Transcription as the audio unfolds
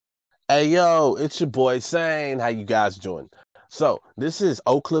Hey yo, it's your boy Sane. How you guys doing? So this is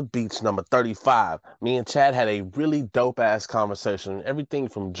Oakcliff Beach number 35. Me and Chad had a really dope ass conversation. Everything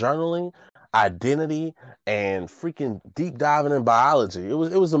from journaling, identity, and freaking deep diving in biology. It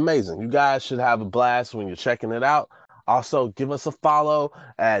was amazing. You guys should have a blast when you're checking it out. Also, give us a follow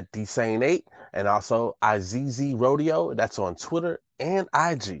at D-SANE8 and also IZZ Rodeo. That's on Twitter and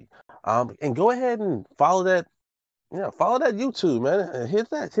IG. And go ahead and follow that YouTube, man. And hit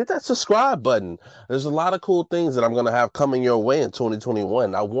that subscribe button. There's a lot of cool things that I'm gonna have coming your way in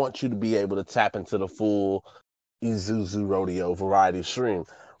 2021. I want you to be able to tap into the full Isuzu Rodeo variety stream.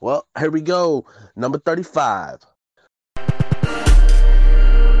 Well, here we go. Number 35.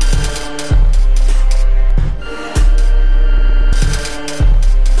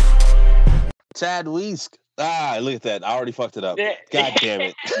 Chad WEISKE. Ah, look at that. I already fucked it up. God damn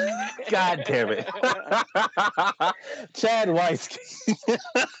it. God damn it. Chad WEISKE.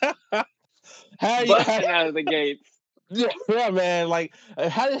 How are you busting out of the gates? Yeah, man. Like,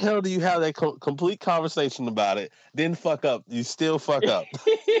 how the hell do you have that complete conversation about it? Then fuck up. You still fuck up.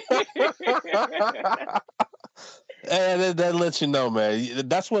 And that lets you know, man.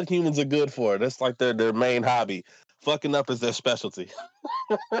 That's what humans are good for. That's like their main hobby. Fucking up is their specialty.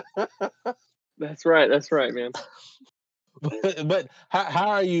 That's right, man. But how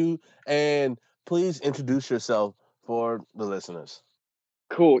are you? And please introduce yourself for the listeners.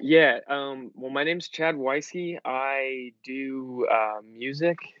 Cool. Yeah. Well, my name's Chad WEISKE. I do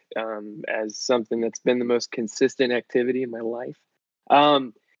music as something that's been the most consistent activity in my life.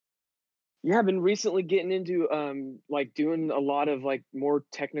 Yeah, I've been recently getting into like doing a lot of like more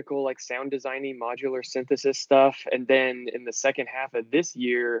technical like sound designing, modular synthesis stuff, and then in the second half of this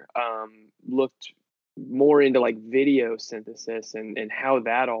year, looked more into like video synthesis and how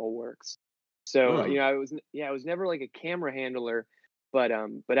that all works. So I was never like a camera handler, but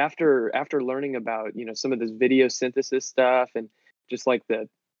after learning about some of this video synthesis stuff and just like the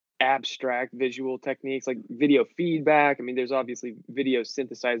abstract visual techniques like video feedback. I mean, there's obviously video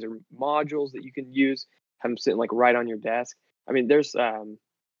synthesizer modules that you can use, have them sitting like right on your desk. I mean, there's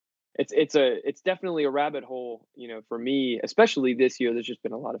it's definitely a rabbit hole, for me, especially this year. There's just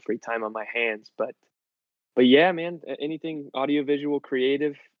been a lot of free time on my hands, but yeah, man, anything audio visual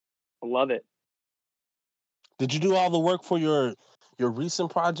creative, I love it. Did you do all the work for your recent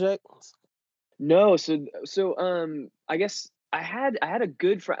project? No, so I guess I had a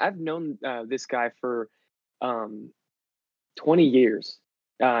good friend. I've known this guy for 20 years.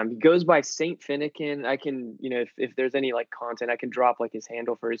 He goes by Saint Finnegan. I can, if there's any like content, I can drop like his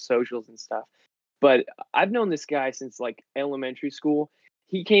handle for his socials and stuff. But I've known this guy since like elementary school.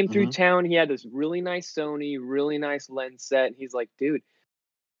 He came through town. He had this really nice Sony, really nice lens set. And he's like, dude,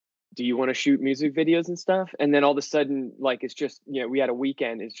 do you want to shoot music videos and stuff? And then all of a sudden, like, it's just, we had a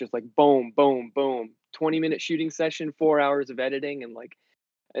weekend. It's just like, boom, boom, boom, 20-minute shooting session, 4 hours of editing. And like,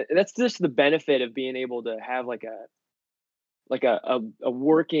 that's just the benefit of being able to have like a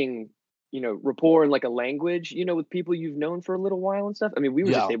working, rapport and like a language, with people you've known for a little while and stuff. I mean, we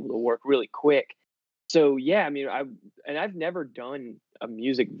were just able to work really quick. So yeah, I mean, I've never done a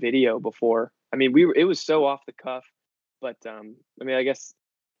music video before. I mean, it was so off the cuff, but I mean, I guess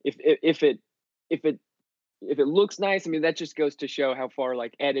if it looks nice, I mean, that just goes to show how far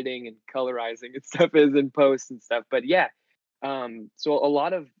like editing and colorizing and stuff is in post and stuff. But yeah, so a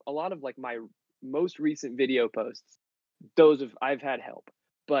lot of like my most recent video posts, I've had help,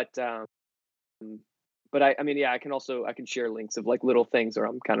 but I mean, yeah, I can share links of like little things, or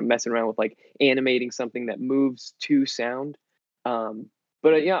I'm kind of messing around with like animating something that moves to sound.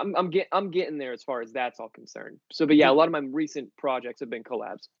 But yeah, I'm getting there as far as that's all concerned. So, but yeah, a lot of my recent projects have been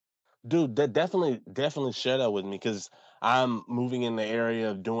collabs. Dude, that definitely share that with me, because I'm moving in the area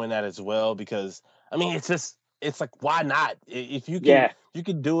of doing that as well. Because I mean, it's like, why not? If you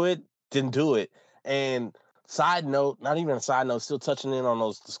can do it, then do it. And side note, not even a side note, still touching in on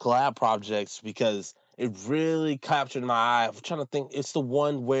those collab projects, because it really captured my eye. I'm trying to think. It's the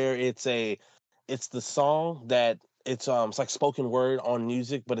one where it's the song that it's like spoken word on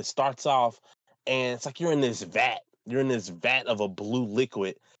music, but it starts off and it's like you're in this vat. You're in this vat of a blue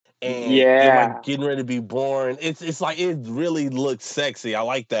liquid, and you're like getting ready to be born. It's like, it really looks sexy. I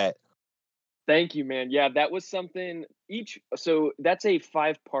like that. Thank you, man. Yeah, that was something so that's a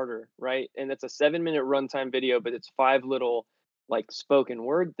 5-parter, right? And that's a 7-minute runtime video, but it's 5 little like spoken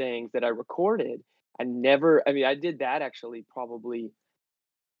word things that I recorded. I did that actually probably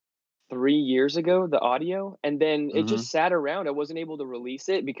 3 years ago, the audio, and then it just sat around. I wasn't able to release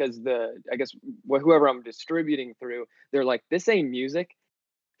it because I guess whoever I'm distributing through, they're like, this ain't music.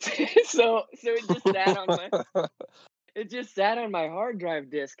 so it just sat on my it just sat on my hard drive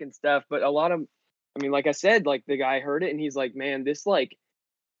disk and stuff. But a lot of, I mean, like I said, like the guy heard it and he's like, man, this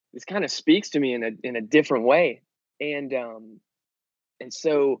kind of speaks to me in a different way. And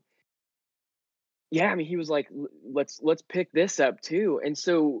so yeah, I mean, he was like, Let's pick this up too." And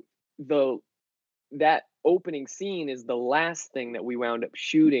so the that opening scene is the last thing that we wound up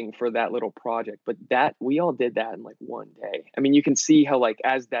shooting for that little project. But that we all did that in like one day. I mean, you can see how like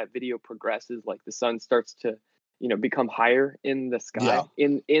as that video progresses, like the sun starts to, become higher in the Yeah. sky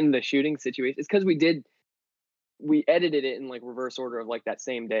in the shooting situation. It's because we edited it in like reverse order of like that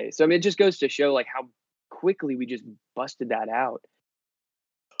same day. So I mean, it just goes to show like how quickly we just busted that out.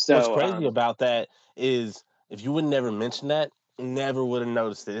 What's So crazy about that is if you would never mention that, never would have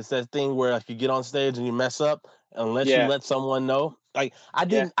noticed it. It's that thing where like you get on stage and you mess up, unless you yeah, let someone know. Like I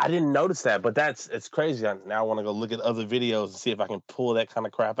yeah, didn't notice that, but it's crazy. Now I want to go look at other videos and see if I can pull that kind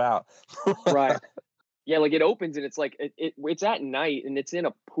of crap out. right. Yeah, like it opens and it's like it's at night and it's in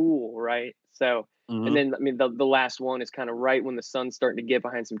a pool, right? So and Hmm. then I mean the last one is kind of right when the sun's starting to get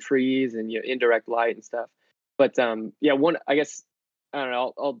behind some trees and indirect light and stuff. But yeah, one I guess I don't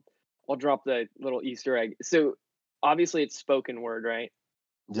know, I'll drop the little Easter egg. So obviously it's spoken word, right?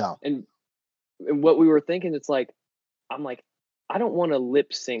 Yeah. And what we were thinking, it's like I'm like, I don't want to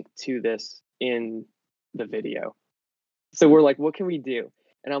lip sync to this in the video. So we're like, what can we do?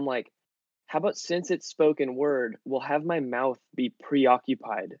 And I'm like, how about since it's spoken word, we'll have my mouth be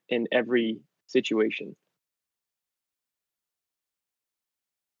preoccupied in every situation.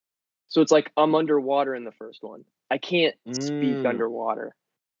 So it's like I'm underwater in the first one. I can't speak Mm. underwater.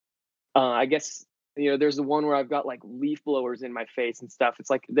 I guess there's the one where I've got like leaf blowers in my face and stuff. It's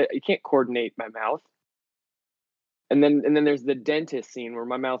like you can't coordinate my mouth. And then there's the dentist scene where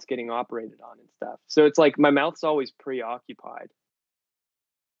my mouth's getting operated on and stuff. So it's like my mouth's always preoccupied.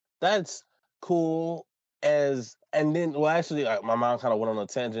 That's cool. And then well actually my mom kind of went on a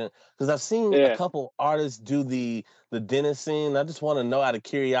tangent because I've seen a Yeah. couple artists do the dentist scene. I just want to know out of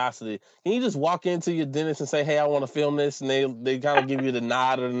curiosity, can you just walk into your dentist and say, hey, I want to film this, and they kind of give you the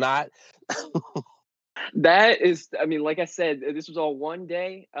nod or the not? That is, I mean, like I said, this was all one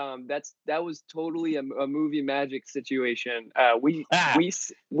day. That was totally a movie magic situation. Ah,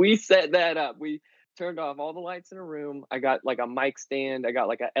 We set that up. We turned off all the lights in a room. I got like a mic stand. I got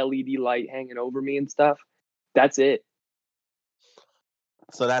like a LED light hanging over me and stuff. That's it.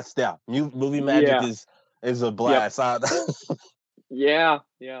 so that's yeah, movie magic Yeah. is a Yep. blast. Yeah.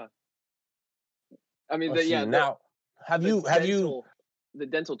 Yeah. I mean, Let's see now, have the you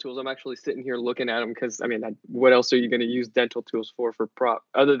dental tools. I'm actually sitting here looking at them because I mean, what else are you going to use dental tools for prop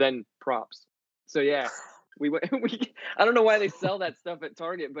other than props? So yeah, we went. I don't know why they sell that stuff at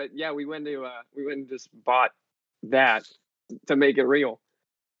Target, but yeah, we went and just bought that to make it real.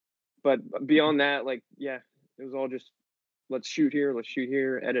 But beyond that, like yeah, it was all just let's shoot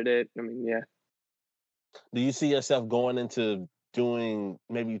here, edit it. I mean, yeah, do you see yourself going into doing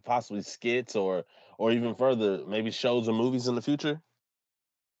maybe possibly skits or even further, maybe shows or movies in the future?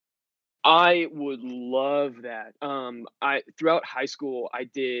 I would love that. I throughout high school, I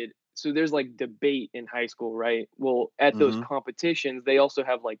did so there's like debate in high school, right? Well, at those Hmm. competitions, they also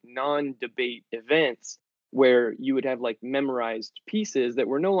have like non-debate events where you would have like memorized pieces that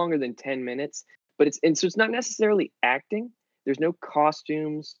were no longer than 10 minutes, but so it's not necessarily acting. There's no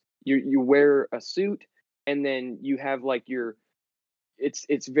costumes. You wear a suit and then you have like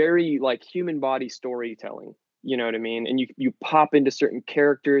it's very like human body storytelling. You know what I mean? And you pop into certain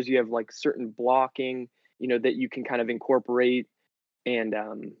characters. You have like certain blocking, that you can kind of incorporate. And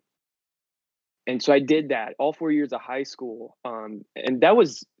and so I did that all 4 years of high school. And that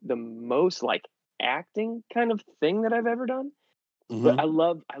was the most like acting kind of thing that I've ever done. But Hmm. I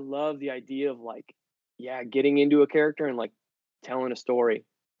love the idea of like, yeah, getting into a character and like telling a story.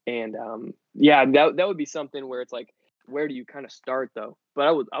 And yeah, that would be something where it's like, where do you kind of start though? But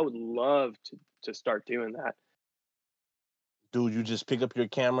I would love to start doing that. Dude, you just pick up your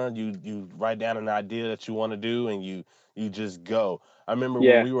camera, you write down an idea that you want to do, and you just go. I remember when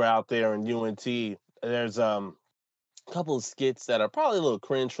Yeah. we were out there in UNT, there's a couple of skits that are probably a little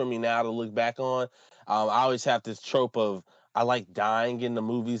cringe for me now to look back on. I always have this trope of I like dying in the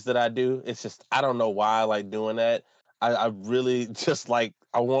movies that I do. It's just I don't know why I like doing that. I really just like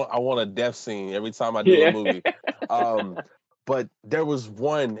I want a death scene every time I do a Yeah. movie. Um, but there was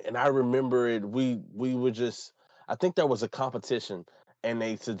one, and I remember it. We were just I think there was a competition, and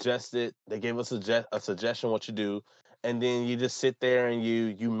they gave us a suggestion what you do, and then you just sit there and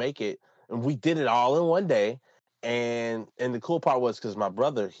you make it, and we did it all in one day. And the cool part was because my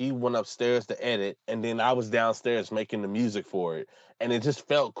brother, he went upstairs to edit, and then I was downstairs making the music for it, and it just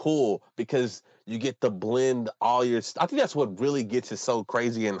felt cool because You get to blend all your. I think that's what really gets it so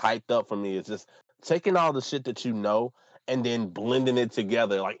crazy and hyped up for me is just taking all the shit that you know and then blending it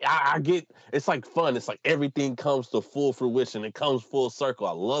together. Like I get, it's like fun. It's like everything comes to full fruition. It comes full circle.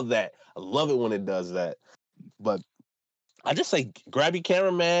 I love that. I love it when it does that. But I just say, grab your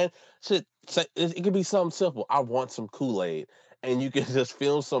camera, man. Shit, it could be something simple. I want some Kool-Aid, and you can just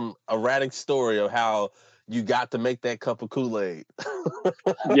film some erratic story of how you got to make that cup of Kool-Aid.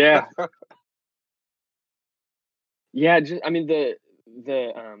 Yeah. Yeah, I mean the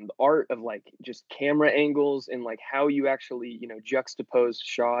art of like just camera angles and like how you actually, juxtapose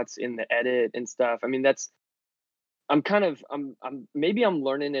shots in the edit and stuff. I mean, that's I'm maybe I'm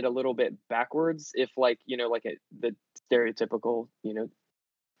learning it a little bit backwards if like, like the stereotypical,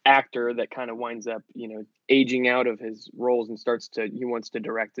 actor that kind of winds up, aging out of his roles and he wants to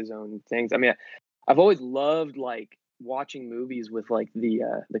direct his own things. I mean, I've always loved like watching movies with like the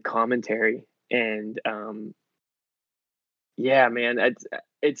commentary and yeah, man,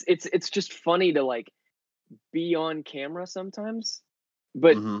 it's just funny to like be on camera sometimes,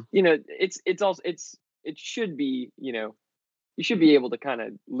 but Hmm. it's also it should be, you should be able to kind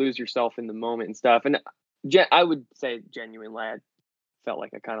of lose yourself in the moment and stuff. And I would say genuinely, I felt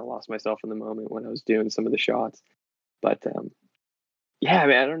like I kind of lost myself in the moment when I was doing some of the shots. But yeah, I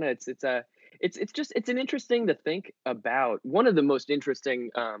mean, I don't know. It's an interesting to think about. One of the most interesting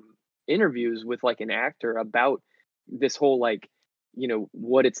interviews with like an actor about this whole like,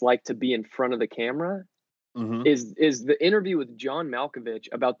 what it's like to be in front of the camera Hmm. is the interview with John Malkovich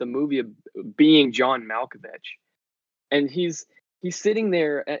about the movie of being John Malkovich. And he's sitting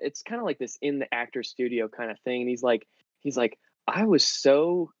there, it's kind of like this in the actor studio kind of thing, and he's like I was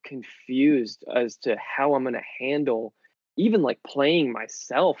so confused as to how I'm going to handle even like playing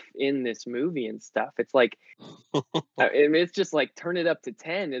myself in this movie and stuff. It's like I mean, it's just like turn it up to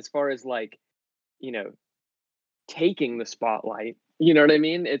 10 as far as like, you know taking the spotlight, you know what I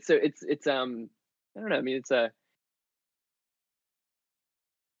mean? It's I don't know, I mean, it's I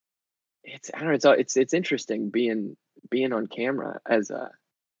don't know, it's interesting being on camera as a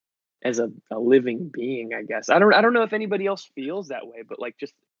living being, I guess. I don't know if anybody else feels that way, but like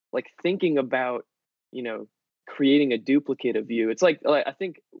just like thinking about, you know, creating a duplicate of you. It's like I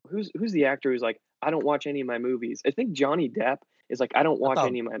think who's the actor who's like, I don't watch any of my movies. I think Johnny Depp is like, I don't I watch thought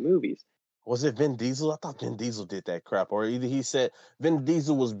any of my movies. was it Vin Diesel? I thought Vin Diesel did that crap, or either he said Vin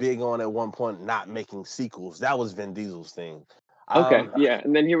Diesel was big on at one point not making sequels. That was Vin Diesel's thing. Okay, Um, yeah.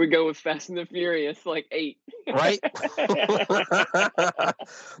 And then here we go with Fast and the Furious, like 8. right?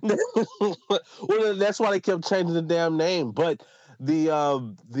 Well, that's why they kept changing the damn name. But the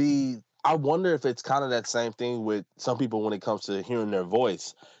I wonder if it's kind of that same thing with some people when it comes to hearing their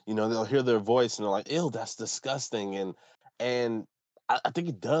voice. You know, they'll hear their voice and they're like, "Ew, that's disgusting." And I think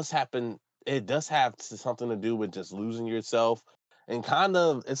it does happen. It does have something to do with just losing yourself. And kind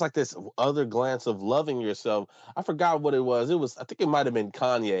of, it's like this other glance of loving yourself. I forgot what it was. I think it might have been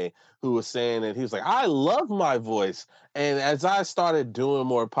Kanye who was saying that he was like, I love my voice. And as I started doing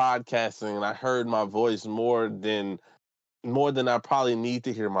more podcasting and I heard my voice more than I probably need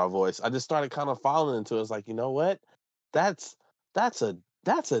to hear my voice, I just started kind of falling into it. It's like, you know what? That's that's a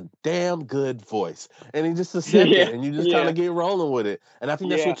that's a damn good voice. And you just accept Yeah, it and you just kind yeah, of get rolling with it. And I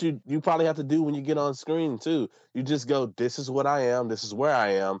think that's yeah. what you probably have to do when you get on screen too. You just go, this is what I am, this is where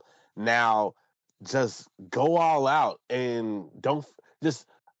I am. Now just go all out and don't just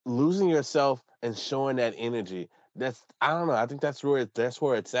losing yourself and showing that energy. That's I don't know. I think that's where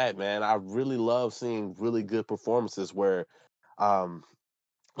it's at, man. I really love seeing really good performances where um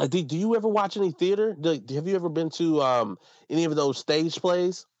like do you ever watch any theater? Have you ever been to any of those stage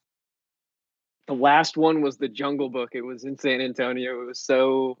plays? The last one was The Jungle Book. It was in San Antonio. It was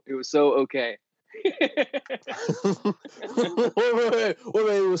so okay. Wait,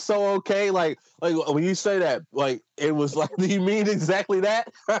 it was so okay. Like when you say that, like it was like, do you mean exactly that?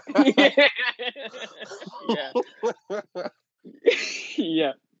 Yeah. Yeah.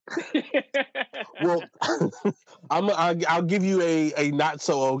 Yeah. Well, I'll give you a not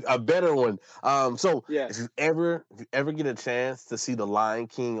so a better one. So Yeah. if you ever get a chance to see the Lion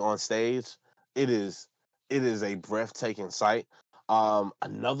King on stage, it is it is a breathtaking sight.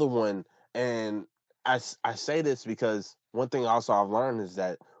 Another one, and I say this because one thing also I've learned is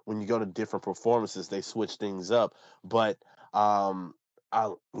that when you go to different performances, they switch things up. But Les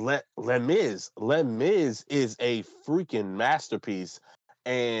Mis is a freaking masterpiece,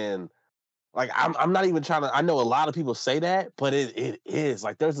 and like I'm not even trying to. I know a lot of people say that, but it is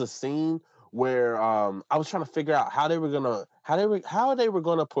like there's a scene where I was trying to figure out how they were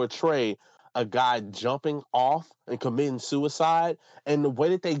gonna portray a guy jumping off and committing suicide, and the way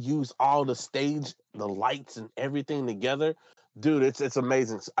that they use all the stage, the lights and everything together, dude, it's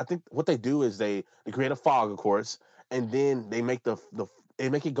amazing. I think what they do is they create a fog, of course, and then they make they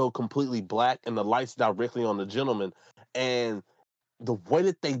make it go completely black and the lights directly on the gentleman, and the way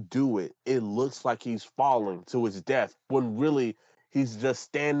that they do it, it looks like he's falling to his death when really he's just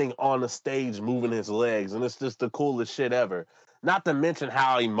standing on the stage moving his legs, and it's just the coolest shit ever. Not to mention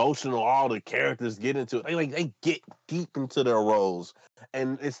how emotional all the characters get into it. They get deep into their roles,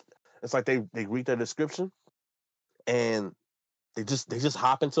 and it's like they read their description and they just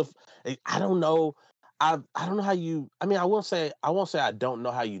hop into. I don't know. I don't know how you. I mean, I won't say I don't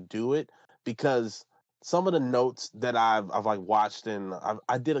know how you do it, because some of the notes that I've like watched, and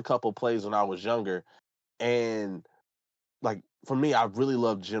I did a couple plays when I was younger, and like for me, I really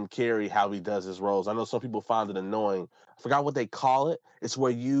love Jim Carrey, how he does his roles. I know some people find it annoying. I forgot what they call it. It's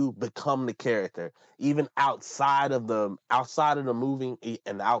where you become the character, even outside of the movie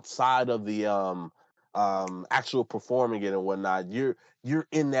and outside of the actual performing it and whatnot. You're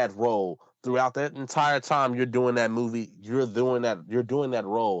in that role throughout that entire time you're doing that movie. You're doing that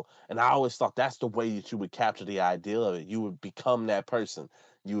role, and I always thought that's the way that you would capture the ideal of it. You would become that person.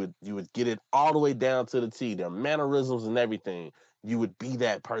 You would get it all the way down to the T, their mannerisms and everything. You would be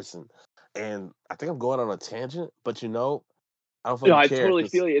that person. And I think I'm going on a tangent, but I don't No, fucking I care totally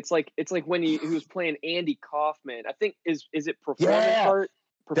because feel you. It's like when he was playing Andy Kaufman. I think is it yeah, that's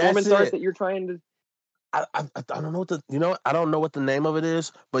performance art it. that you're trying to I don't know I don't know what the name of it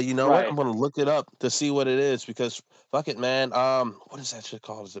is, but you know what? I'm right. gonna look it up to see what it is because fuck it, man. What is that shit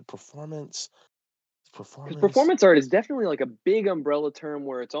called? Is it performance? Because Performance? performance art is definitely like a big umbrella term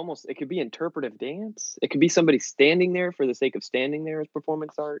where it could be interpretive dance. It could be somebody standing there for the sake of standing there as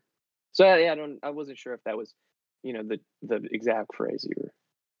performance art. So yeah, I wasn't sure if that was, the exact phrase you were.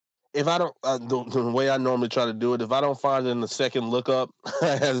 If I don't, the way I normally try to do it, if I don't find it in the second lookup,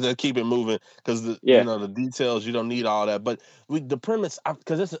 I have to keep it moving because Yeah. the details you don't need all that. But the premise,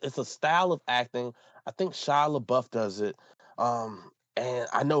 because it's a style of acting. I think Shia LaBeouf does it, and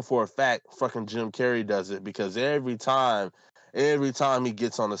I know for a fact fucking Jim Carrey does it because every time he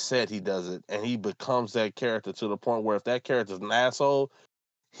gets on the set, he does it, and he becomes that character to the point where if that character's an asshole,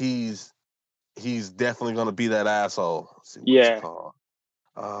 he's he's definitely gonna be that asshole. Let's see what it's Yeah. called.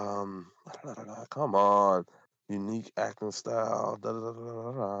 Come on. Unique acting style.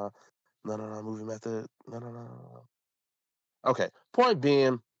 No, no, no. Movie method. No, no, no. Okay. Point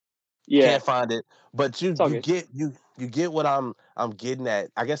being, Yeah. can't find it, but you It's all you good. get you get what I'm getting at.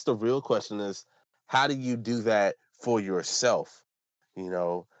 I guess the real question is, how do you do that for yourself? You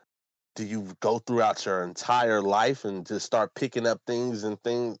know, do you go throughout your entire life and just start picking up things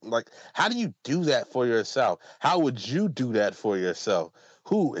like how do you do that for yourself? How would you do that for yourself?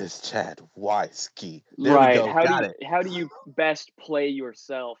 Who is Chad Weiske? There we Right. go. Got it. How do you best play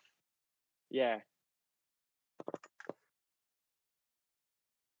yourself? Yeah.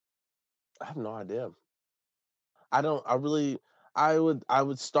 I have no idea. I don't I really I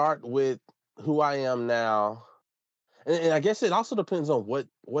would start with who I am now. And I guess it also depends on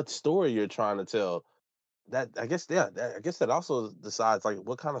what story you're trying to tell. That I guess yeah, I guess that also decides like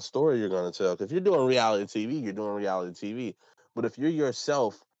what kind of story you're going to tell. 'Cause if you're doing reality TV, you're doing reality TV. But if you're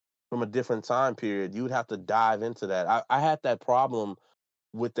yourself from a different time period, you would have to dive into that. I had that problem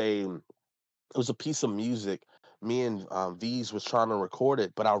with it was a piece of music. Me and V's was trying to record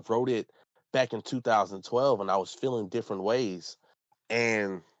it, but I wrote it back in 2012, and I was feeling different ways,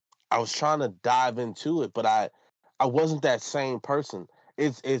 and I was trying to dive into it, but I wasn't that same person.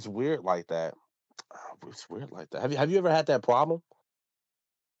 It's weird like that. It's weird like that. Have you ever had that problem?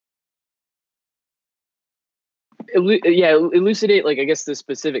 Yeah, elucidate like I guess the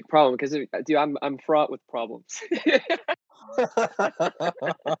specific problem because dude, I'm fraught with problems.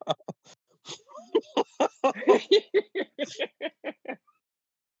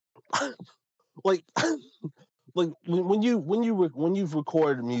 like like when you've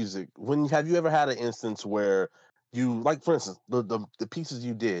recorded music, when have you ever had an instance where you like for instance the pieces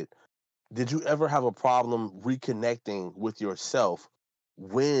you did you ever have a problem reconnecting with yourself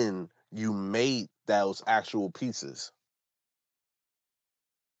when you made those actual pieces?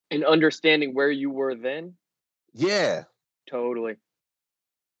 And understanding where you were then, Yeah. totally,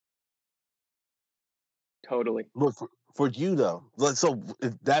 totally. But for you though, like so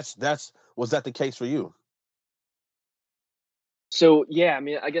that's was that the case for you? So yeah, I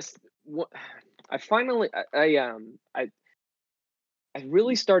mean, I guess what I finally, I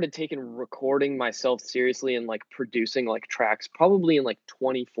really started taking recording myself seriously and like producing like tracks probably in like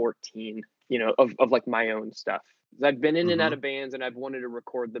 2014. of like my own stuff. 'Cause I've been in and out Mm-hmm. of bands, and I've wanted to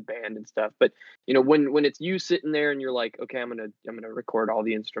record the band and stuff. But when it's you sitting there and you're like, okay, I'm gonna record all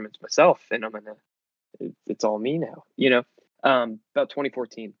the instruments myself, and it's all me now. About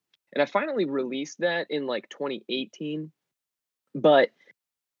 2014, and I finally released that in like 2018. But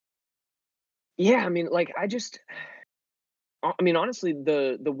yeah, I mean, like I mean, honestly,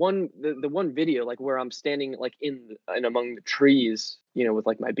 the one video, like, where I'm standing, like, and among the trees, with,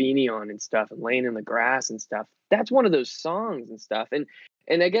 like, my beanie on and stuff and laying in the grass and stuff, that's one of those songs and stuff, and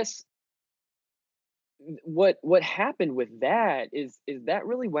I guess what happened with that is that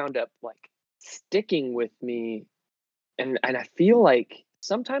really wound up, like, sticking with me, and I feel like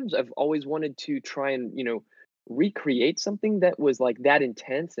sometimes I've always wanted to try and, recreate something that was, like, that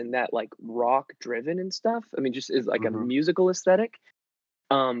intense and that, like, rock driven and stuff. I mean, just is like a Mm-hmm. musical aesthetic.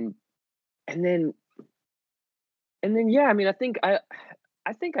 Um, and then yeah, I mean, I think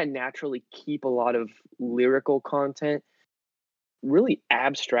I naturally keep a lot of lyrical content really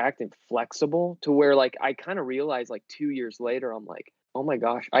abstract and flexible to where, like, I kind of realize, like, 2 years later, I'm like, "Oh my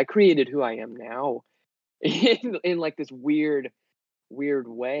gosh, I created who I am now in like this weird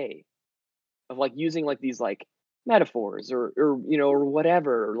way of like using like these like metaphors or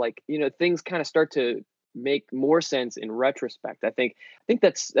whatever, or like, things kind of start to make more sense in retrospect. I think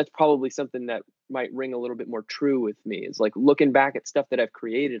that's probably something that might ring a little bit more true with me, is like looking back at stuff that I've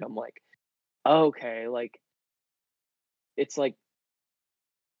created. I'm like, okay, like, it's like,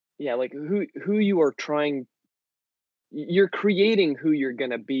 yeah, like who you are trying, you're creating who you're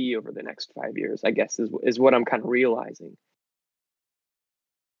going to be over the next 5 years, I guess, is what I'm kind of realizing.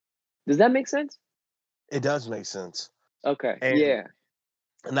 Does that make sense? It does make sense, Okay, and yeah,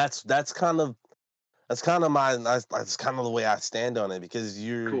 that's kind of the way I stand on it, because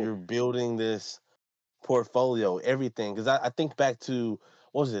cool. you're building this portfolio, everything. Because I think back to,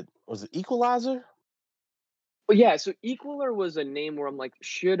 what was it? Was it Equalizer? But yeah, so Equaler was a name where I'm like,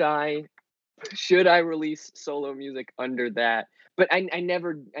 should I release solo music under that? But I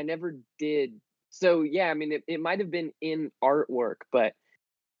never did. So yeah, I mean, it might have been in artwork, but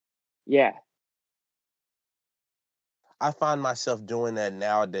yeah, I find myself doing that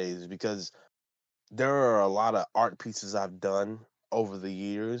nowadays because there are a lot of art pieces I've done over the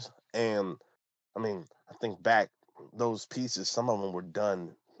years, and I mean, I think back, those pieces, some of them were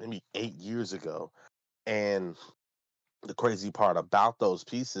done maybe 8 years ago, and the crazy part about those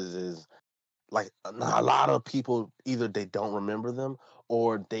pieces is, like, a lot of people, either they don't remember them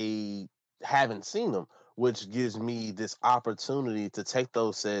or they haven't seen them, which gives me this opportunity to take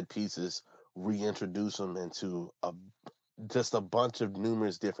those said pieces, reintroduce them into just a bunch of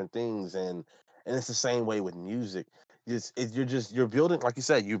numerous different things, and it's the same way with music. You're building, like you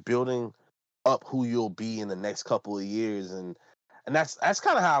said, you're building up who you'll be in the next couple of years, and that's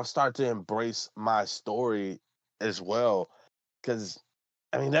kind of how I've started to embrace my story as well, because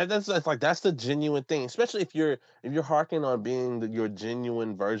I mean, that's like, that's the genuine thing. Especially if you're harking on being your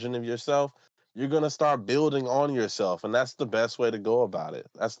genuine version of yourself, you're gonna start building on yourself, and that's the best way to go about it.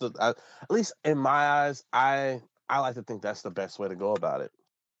 At least in my eyes, I like to think that's the best way to go about it.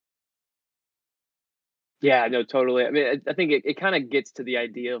 yeah, no, totally. I mean, I think it kind of gets to the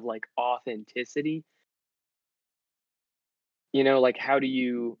idea of like authenticity. Like, how do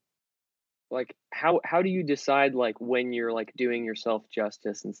you decide like when you're like doing yourself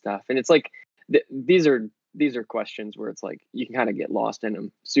justice and stuff? And it's like, these are questions where it's like you can kind of get lost in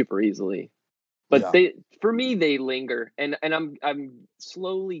them super easily. But Yeah, for me, they linger, and I'm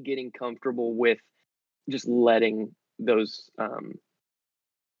slowly getting comfortable with just letting those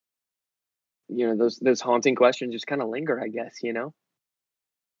haunting questions just kind of linger, I guess.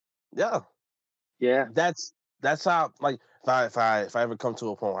 yeah. Yeah. That's how, like, if I ever come to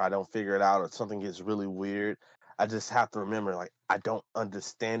a point where I don't figure it out or something gets really weird, I just have to remember, like, I don't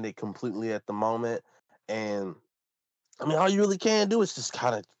understand it completely at the moment, and I mean, all you really can do is just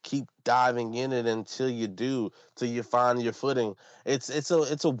kind of keep diving in it until you do, till you find your footing. It's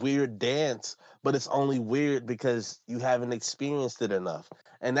a weird dance, but it's only weird because you haven't experienced it enough,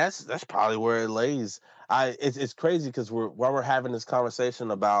 and that's probably where it lays. It's crazy because while we're having this conversation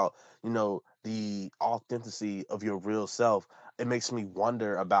about, the authenticity of your real self, it makes me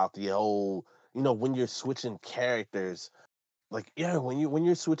wonder about the whole, when you're switching characters, like, yeah, when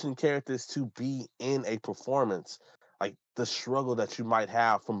you're switching characters to be in a performance, like the struggle that you might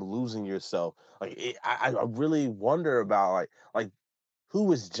have from losing yourself, like, I really wonder about, like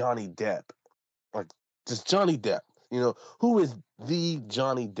who is Johnny Depp, like, just Johnny Depp, who is the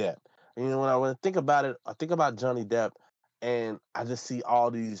Johnny Depp. When I think about it, I think about Johnny Depp, and I just see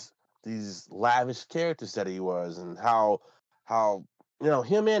all these lavish characters that he was, and how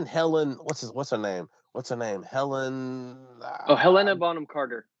him and Helen. What's her name? What's her name? Helen. Oh, Helena Bonham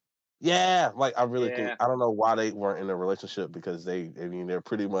Carter. Yeah, like I really think Yeah. I don't know why they weren't in a relationship because I mean, they're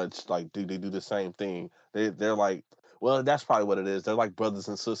pretty much like they do the same thing. They're like, well, that's probably what it is. They're like brothers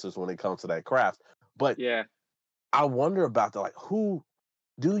and sisters when it comes to that craft. But Yeah. I wonder about the like, who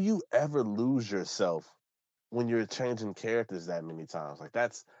do you ever lose yourself when you're changing characters that many times? Like I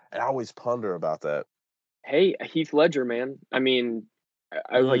always ponder about that. Hey, Heath Ledger, man. I mean,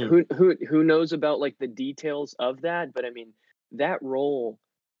 I like Mm, who knows about like the details of that, but I mean, that role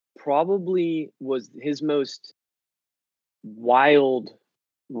probably was his most wild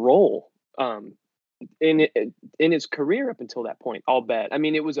role in in his career up until that point. I'll bet. I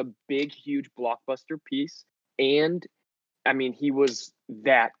mean, it was a big, huge blockbuster piece, and I mean, he was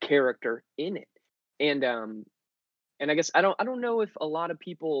that character in it, and I guess I don't know if a lot of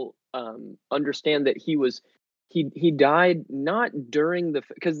people understand that he died not during the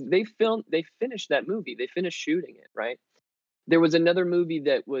because they finished that movie, they finished shooting it, right. There was another movie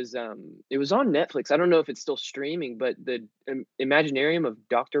that was it was on Netflix. I don't know if it's still streaming, but the Imaginarium of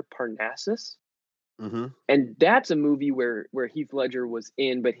Dr. Parnassus, hmm and that's a movie where Heath Ledger was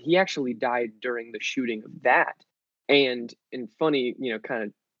in, but he actually died during the shooting of that. And funny, kind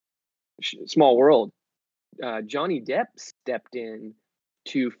of small world, Johnny Depp stepped in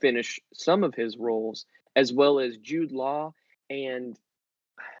to finish some of his roles, as well as Jude Law and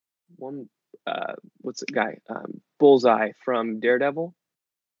one what's the guy, Bullseye from Daredevil,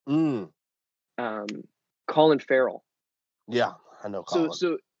 mm, um, Colin Farrell. yeah, I know So Colin.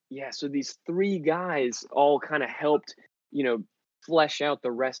 so yeah, so these three guys all kind of helped, you know, flesh out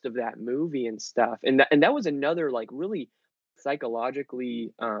the rest of that movie and stuff. And that was another like really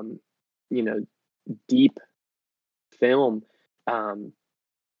psychologically you know, deep film. Um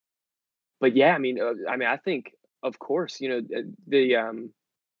but yeah, I mean I think of course, the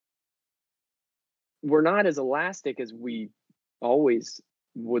we're not as elastic as we always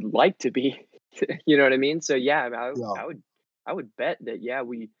would like to be. You know what I mean? So yeah, Yeah, I would bet that yeah,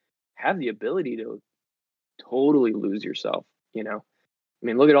 we have the ability to totally lose yourself, you know? I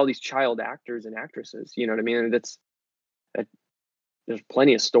mean, look at all these child actors and actresses, you know what I mean? And that there's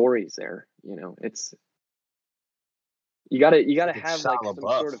plenty of stories there, you know? It's you gotta look at have Shia like some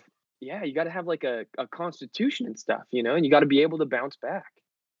LaBeouf. sort of yeah, you gotta have like a constitution and stuff, and you gotta be able to bounce back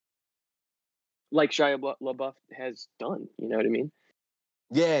like Shia LaBeouf has done, you know what I mean?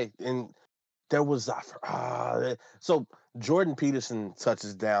 Yeah, and there was so Jordan Peterson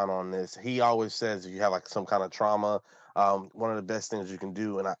touches down on this. He always says if you have like some kind of trauma, one of the best things you can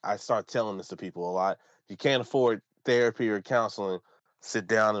do, and I start telling this to people a lot. If you can't afford therapy or counseling, sit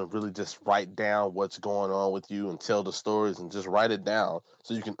down and really just write down what's going on with you and tell the stories and just write it down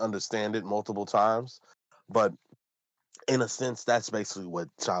so you can understand it multiple times. But in a sense, that's basically what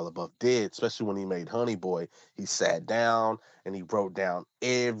Shia LaBeouf did, especially when he made Honey Boy. He sat down and he wrote down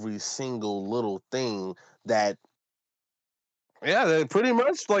every single little thing that, yeah, that pretty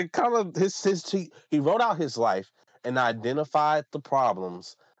much like kind of he wrote out his life and identified the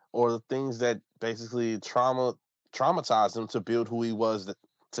problems or the things that basically traumatized him to build who he was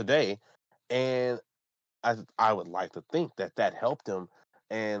today. And I would like to think that that helped him,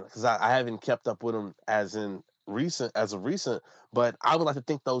 and because I haven't kept up with him as of recent, but I would like to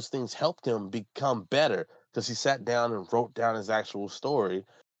think those things helped him become better because he sat down and wrote down his actual story,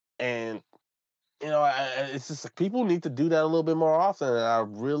 and it's just like people need to do that a little bit more often.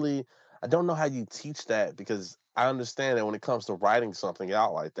 And I don't know how you teach that because I understand that when it comes to writing something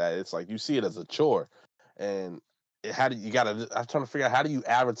out like that, it's like you see it as a chore, and how do you gotta? I'm trying to figure out how do you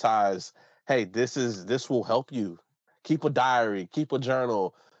advertise. Hey, this will help you. Keep a diary, keep a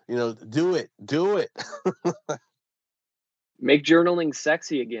journal. Do it. Make journaling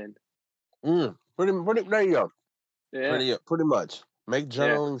sexy again. Pretty. There you go. Yeah, Pretty much. Make yeah,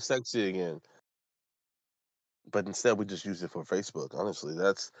 journaling sexy again. But instead, we just use it for Facebook. Honestly,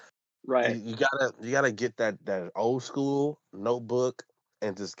 that's right. you gotta get that old school notebook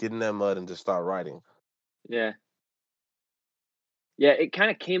and just get in that mud and just start writing. Yeah. Yeah, it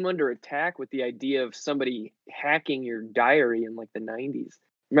kinda came under attack with the idea of somebody hacking your diary in, like, the '90s.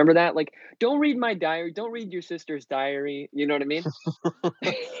 Remember that? Like, "Don't read my diary, don't read your sister's diary." You know what I mean?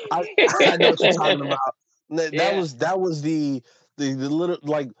 I I know what you're talking about. Yeah, That was the little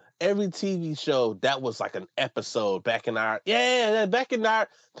like every TV show that was like an episode back in our back in our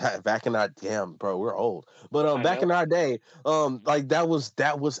damn bro we're old but I back in know. our day like that was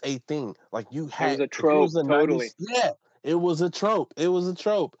a thing like you It was had a if it was trope, the 90s totally. it was a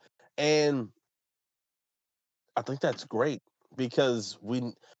trope and I think that's great because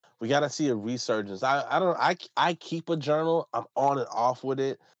We gotta see a resurgence. I don't. I keep a journal. I'm on and off with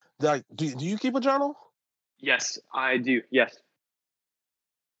it. Like, do you keep a journal? Yes, I do. Yes.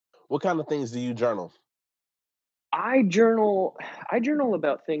 What kind of things do you journal? I journal I journal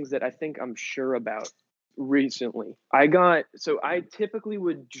about things that I think I'm sure about recently. I typically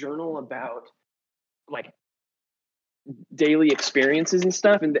would journal about like daily experiences and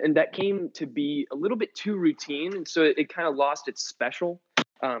stuff, and that came to be a little bit too routine, and so it kind of lost its special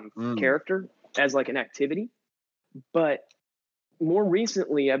Mm. character as like an activity. But more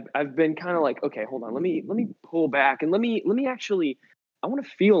recently, I've been kind of like, okay, hold on, let me pull back and let me actually, I want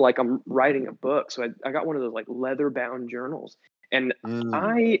to feel like I'm writing a book. So I got one of those like leather bound journals, and Mm.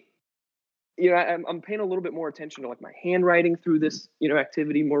 I I'm paying a little bit more attention to like my handwriting through this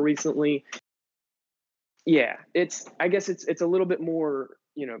activity more recently. Yeah, I guess it's a little bit more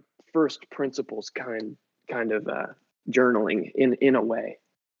first principles kind of journaling in a way.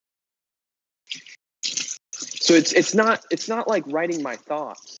 So it's not like writing my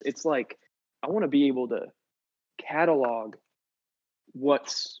thoughts. It's like I want to be able to catalog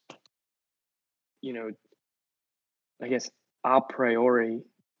what's, you know, I guess a priori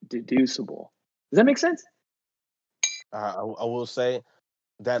deducible. Does that make sense? I will say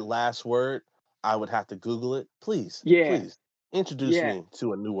that last word. I would have to Google it. Please, Yeah. please introduce Yeah. me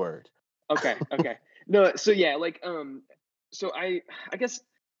to a new word. Okay. Okay. No, so yeah, like so I guess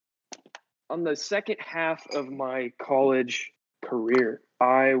on the second half of my college career,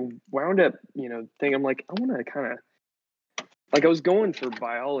 I wound up, thinking I'm like, I want to kind of like I was going for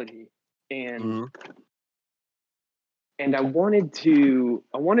biology and Hmm. and I wanted to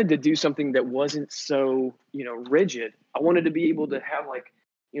do something that wasn't so, rigid. I wanted to be able to have like,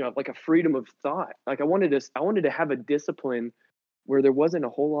 like a freedom of thought. Like I wanted to have a discipline where there wasn't a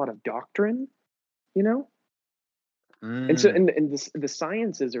whole lot of doctrine, you know? And so Mm. and the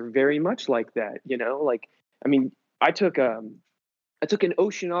sciences are very much like that, Like I mean, I took I took an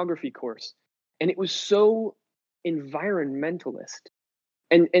oceanography course and it was so environmentalist.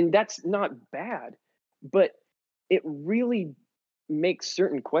 And that's not bad, but it really makes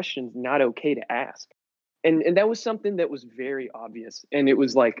certain questions not okay to ask. And that was something that was very obvious. And it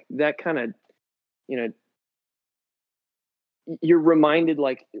was like that kind of, you know, you're reminded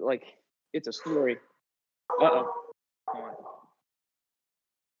like it's a story. Uh-oh. Hold on.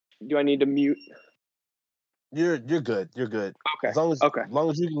 Do I need to mute? You're good. You're good. Okay. Okay. As long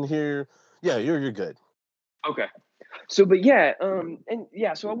as you can hear, yeah, you're good. Okay. So, but yeah, and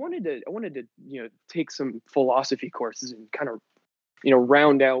yeah, so I wanted to, take some philosophy courses and kind of,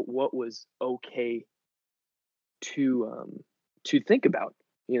 round out what was okay to think about,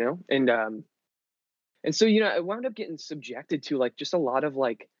 and so, I wound up getting subjected to like just a lot of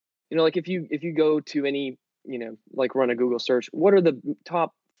like, like if you go to any, like run a Google search, what are the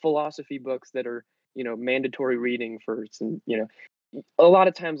top philosophy books that are, mandatory reading first, and a lot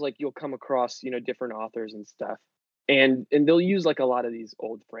of times like you'll come across, different authors and stuff, and they'll use like a lot of these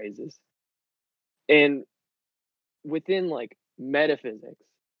old phrases, and within like metaphysics,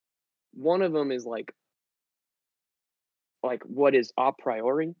 one of them is like what is a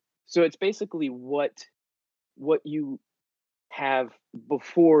priori. So it's basically what you have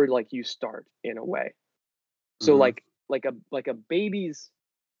before like you start in a way. So Hmm. like a baby's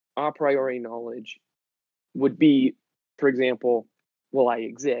a priori knowledge would be, for example, well, I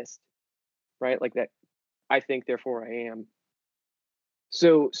exist, right? Like that, I think, therefore I am.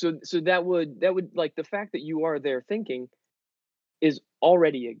 So that would like the fact that you are there thinking is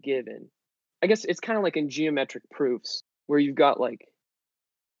already a given. I guess it's kind of like in geometric proofs where you've got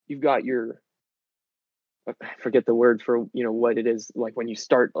your, I forget the word for what it is like when you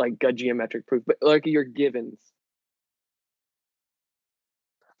start like a geometric proof, but like your givens.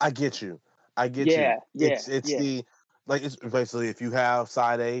 I get you. I get you. Yeah, yeah, It's yeah. the like it's basically if you have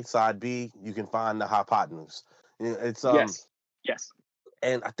side A, side B, you can find the hypotenuse. It's Yes. Yes.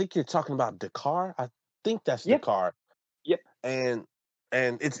 and I think you're talking about Dakar. I think that's Yep. Dakar. Yep. And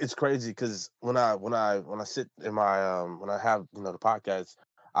it's crazy because when I sit in my when I have the podcast,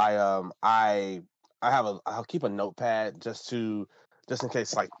 I I'll keep a notepad just in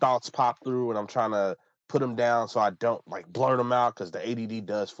case like thoughts pop through and I'm trying to put them down so I don't like blurt them out because the ADD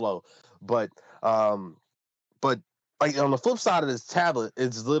does flow. But um but like on the flip side of this tablet,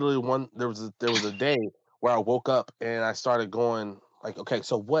 it's literally one. There was a day where I woke up and I started going like, okay,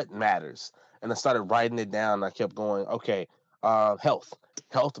 so what matters? And I started writing it down. And I kept going, okay, health.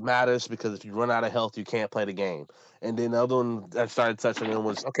 Health matters because if you run out of health, you can't play the game. And then the other one that started touching on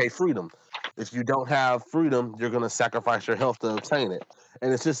was okay, freedom. If you don't have freedom, you're gonna sacrifice your health to obtain it.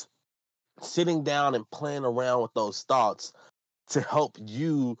 And it's just sitting down and playing around with those thoughts to help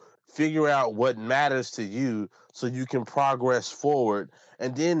you figure out what matters to you so you can progress forward.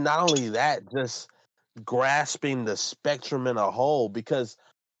 And then not only that, just grasping the spectrum in a whole, because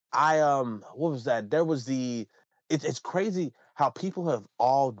what was that? There was it's crazy how people have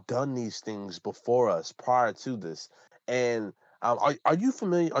all done these things before us prior to this. And are you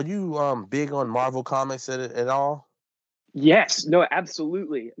familiar, are you big on Marvel comics at all? Yes, no,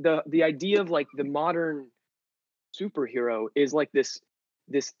 absolutely. The idea of like the modern superhero is like this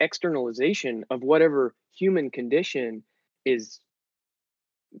externalization of whatever human condition is,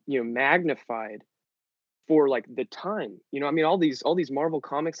 magnified for like the time. I mean, all these Marvel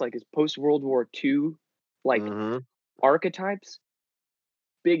comics, like, is post World War II, like, Hmm. archetypes.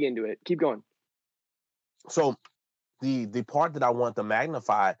 Big into it. Keep going. So the part that I want to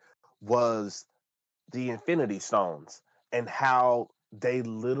magnify was the Infinity Stones and how they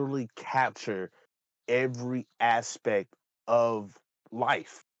literally capture every aspect of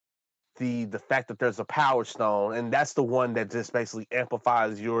life. The fact that there's a power stone, and that's the one that just basically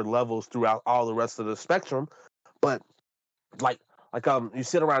amplifies your levels throughout all the rest of the spectrum. But like you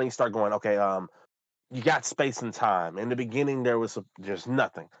sit around and you start going, okay, you got space and time. In the beginning, there was just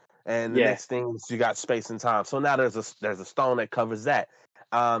nothing, and the Yeah. next thing is you got space and time. So now there's a stone that covers that.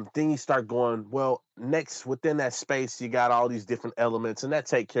 Then you start going, well, next within that space, you got all these different elements, and that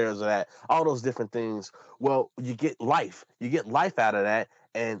take care of that. All those different things. Well, you get life. You get life out of that,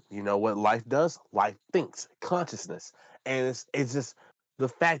 and you know what life does? Life thinks, consciousness, and it's just the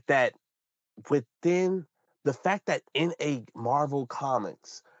fact that within the fact that in a Marvel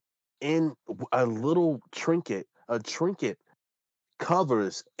comics in a little trinket, a trinket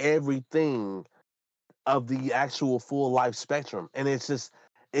covers everything of the actual full life spectrum. And it's just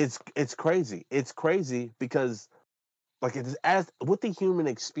it's crazy. It's crazy because like it's as with the human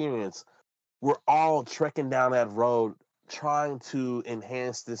experience, we're all trekking down that road trying to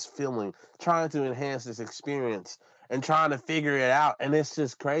enhance this feeling, trying to enhance this experience and trying to figure it out. And it's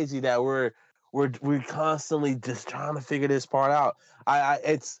just crazy that we're constantly just trying to figure this part out. I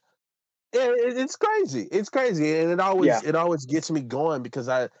it's it's crazy. It's crazy, and Yeah. it always gets me going because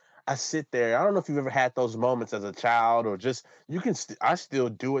I sit there. I don't know if you've ever had those moments as a child or just I still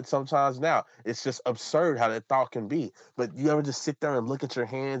do it sometimes now. It's just absurd how that thought can be. But you ever just sit there and look at your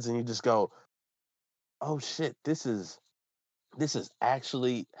hands and you just go, "Oh shit, this is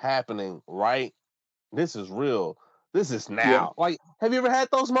actually happening, right? This is real. This is Yeah. now." Like, have you ever had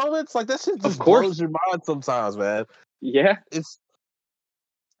those moments? Like that shit Of just blows course. your mind sometimes, man. Yeah. It's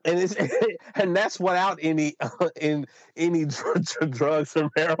and it's and that's without any in any drugs or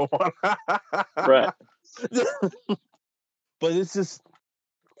marijuana. Right. But it's just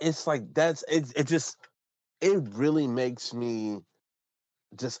it's like it just it really makes me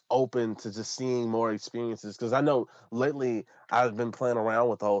just open to just seeing more experiences because I know lately I've been playing around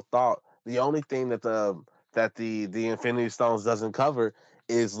with the whole thought. The only thing that the Infinity Stones doesn't cover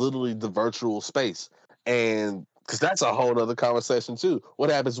is literally the virtual space, and because that's a whole other conversation too. What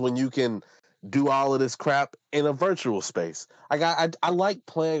happens when you can do all of this crap in a virtual space? Like I like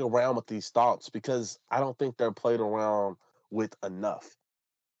playing around with these thoughts because I don't think they're played around with enough.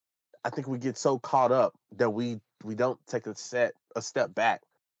 I think we get so caught up that we don't take a step back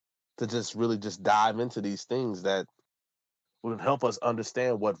to just really just dive into these things that would help us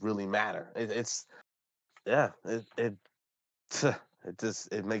understand what really matter. It's yeah, it just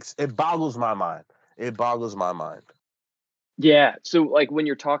it boggles my mind. It boggles my mind. Yeah. So like when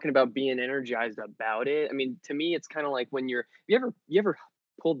you're talking about being energized about it, I mean, to me, it's kind of like when you ever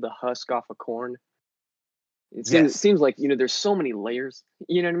pulled the husk off a corn? It Yes. seems like, there's so many layers.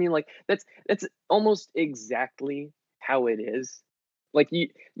 You know what I mean? Like that's almost exactly how it is. Like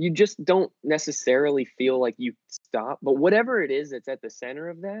you just don't necessarily feel like you stop, but whatever it is that's at the center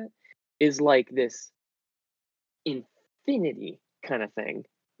of that is like this infinity kind of thing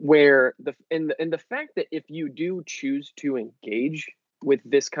where the fact that if you do choose to engage with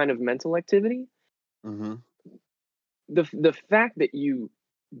this kind of mental activity, Mm-hmm. the fact that you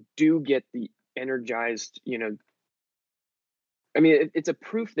do get the energized, I mean, it's a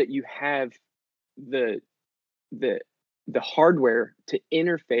proof that you have the the the hardware to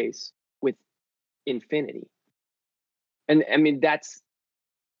interface with infinity. And I mean, that's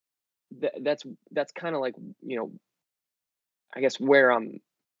kind of like, I guess where I'm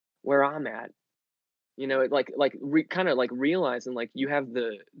at. Kind of like realizing like you have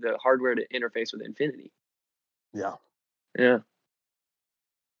the hardware to interface with infinity. Yeah. Yeah,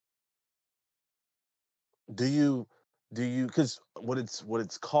 Do you because what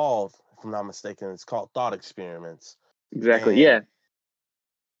it's called, if I'm not mistaken, it's called thought experiments. exactly.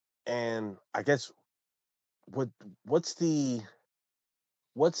 And Yeah. I guess what what's the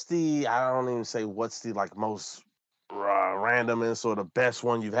what's the I don't even say what's the like most randomest or the best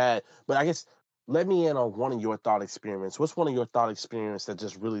one you've had, but I guess let me in on one of your thought experiments. What's one of your thought experiments that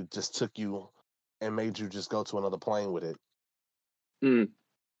just really just took you and made you just go to another plane with it? Mm.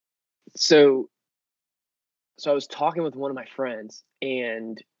 So so I was talking with one of my friends,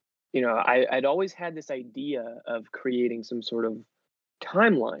 and I'd always had this idea of creating some sort of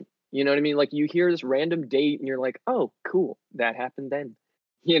timeline. You know what I mean? Like, you hear this random date and you're like, "Oh, cool. That happened then."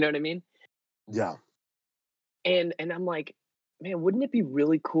 You know what I mean? Yeah. And I'm like, "Man, wouldn't it be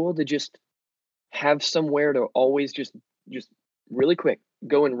really cool to just have somewhere to always just really quick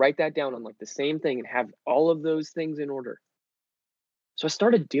go and write that down on, like, the same thing and have all of those things in order." So I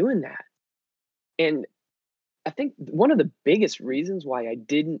started doing that, and I think one of the biggest reasons why I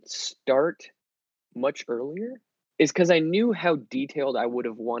didn't start much earlier is because I knew how detailed I would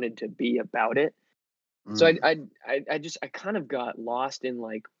have wanted to be about it. So Mm. I kind of got lost in,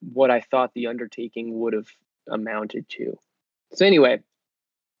 like, what I thought the undertaking would have amounted to. So anyway,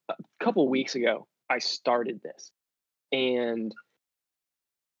 a couple weeks ago, I started this, and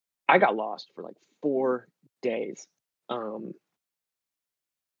I got lost for, like, 4 days. Um,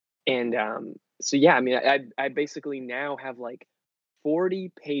 so yeah, I mean, I basically now have, like, 40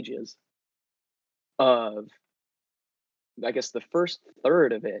 pages of, I guess the first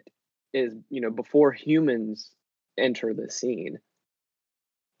third of it is, before humans enter the scene.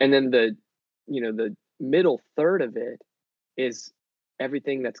 And then the middle third of it is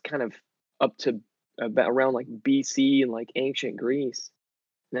everything that's kind of up to about around like BC and like ancient Greece.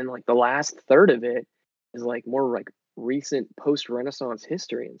 And then like the last third of it is like more like recent post-Renaissance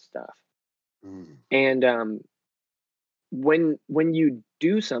history and stuff. Mm. And when you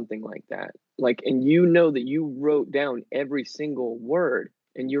do something like that, like, and you know that you wrote down every single word,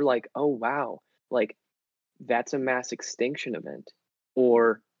 and you're like, "Oh wow, like that's a mass extinction event,"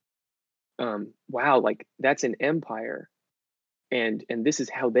 or wow, like that's an empire, and this is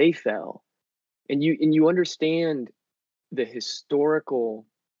how they fell, and you understand the historical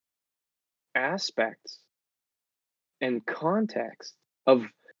aspects and context of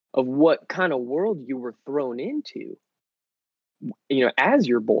what kind of world you were thrown into, as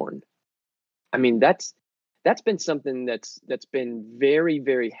you're born. I mean, that's been something that's been very,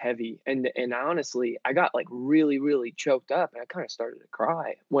 very heavy, and honestly, I got, like, really, really choked up, and I kinda started to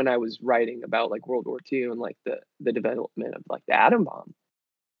cry when I was writing about, like, World War II and, like, the development of, like, the atom bomb,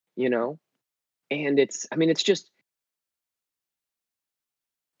 you know? And it's I mean, it's just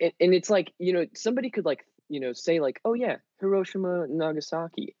and it's like, somebody could, like, say, like, "Oh, yeah, Hiroshima,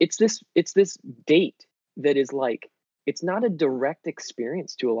 Nagasaki." It's this date that is, like, it's not a direct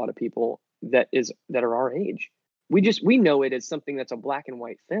experience to a lot of people that are our age. We know it as something that's a black and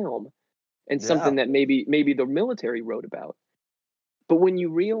white film and Yeah. something that maybe the military wrote about. But when you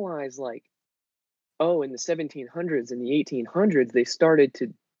realize, like, oh, in the 1700s and the 1800s, they started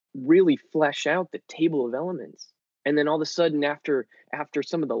to really flesh out the table of elements. And then all of a sudden, after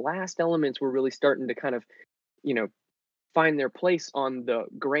some of the last elements were really starting to kind of, you know, find their place on the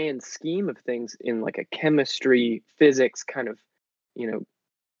grand scheme of things in like a chemistry, physics kind of, you know,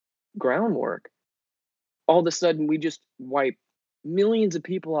 groundwork, all of a sudden we just wipe millions of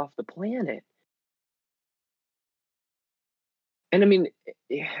people off the planet. And I mean,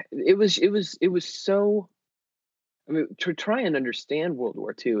 it was so, I mean, to try and understand World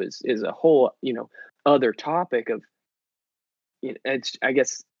War II is a whole, other topic of, it's, I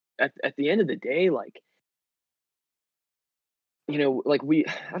guess, at the end of the day, like, like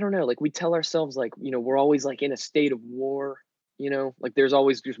I don't know, like we tell ourselves like, we're always like in a state of war, like there's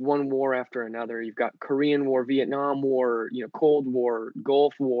always just one war after another. You've got Korean War, Vietnam War, Cold War,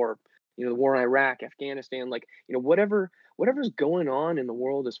 Gulf War, the war in Iraq, Afghanistan, like, whatever's going on in the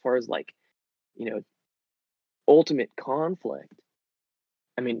world as far as like, you know, ultimate conflict.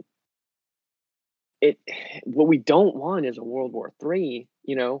 I mean, it what we don't want is a World War III,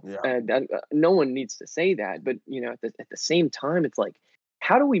 Yeah. and no one needs to say that, but at the same time, it's like,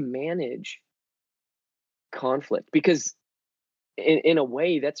 how do we manage conflict? Because in a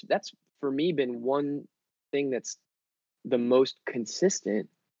way, that's for me been one thing that's the most consistent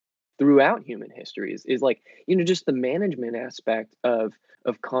throughout human history is like, just the management aspect of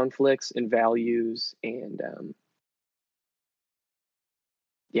conflicts and values and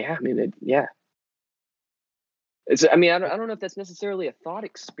yeah, I mean, yeah. I mean, I don't know if that's necessarily a thought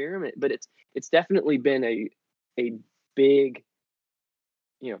experiment, but it's definitely been a big,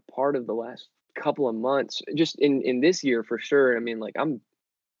 part of the last couple of months, just in this year for sure. I mean, like,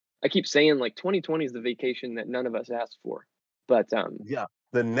 I keep saying like 2020 is the vacation that none of us asked for, but Yeah.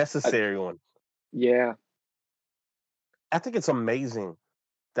 The I, necessary one. yeah, I think it's amazing.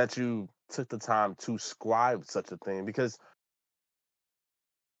 that you took the time to scribe such a thing, because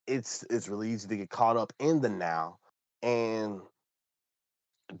it's really easy to get caught up in the now, and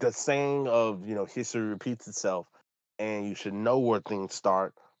the saying of, history repeats itself, and you should know where things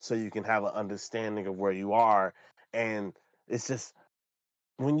start so you can have an understanding of where you are. And it's just,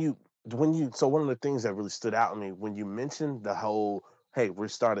 when you so one of the things that really stood out to me when you mentioned the whole, hey, we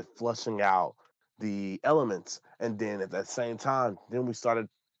started flushing out the elements, and then at that same time, then we started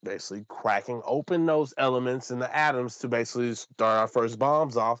basically cracking open those elements and the atoms to basically start our first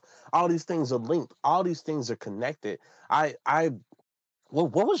bombs off. All these things are linked, all these things are connected. I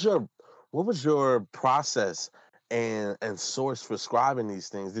what was your process and source for scribing these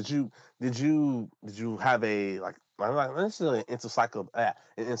things? Did you have a, like, not necessarily an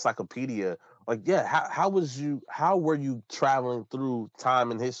encyclopedia? Like, yeah, how were you traveling through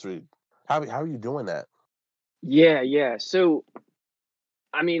time and history? How are you doing that? Yeah. So,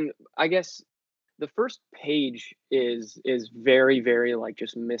 I mean, I guess the first page is very, very like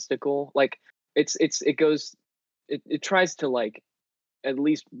just mystical. Like it goes it tries to like at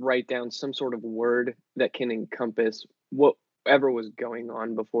least write down some sort of word that can encompass whatever was going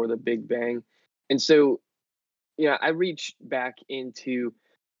on before the Big Bang. And so, yeah, I reached back into,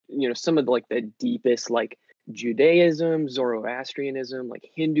 some of the, like the deepest, like Judaism, Zoroastrianism, like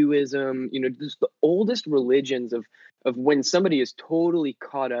Hinduism, just the oldest religions of when somebody is totally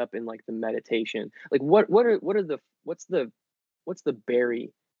caught up in like the meditation. Like what's the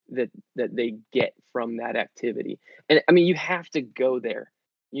berry that they get from that activity? And I mean, you have to go there.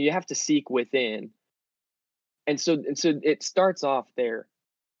 You have to seek within. And so it starts off there.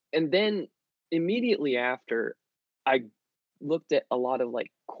 And then immediately after, I looked at a lot of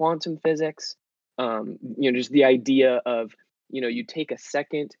like quantum physics, just the idea of, you take a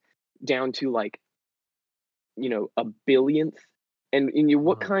second down to like, a billionth. And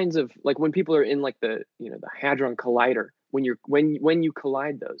what Mhm. kinds of, like, when people are in like the hadron collider, when you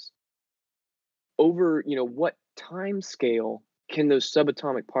collide those over, what time scale can those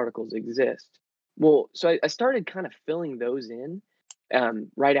subatomic particles exist? Well, so I started kind of filling those in,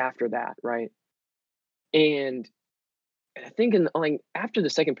 right after that, right? And I think in like after the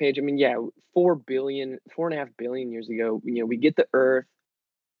second page, I mean, yeah, 4.5 billion years ago, we get the Earth,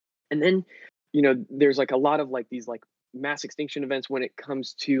 and then, there's like a lot of like these like mass extinction events when it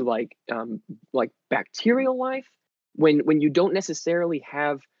comes to like bacterial life, when you don't necessarily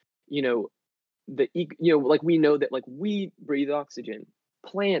have, you know, like we know that like we breathe oxygen,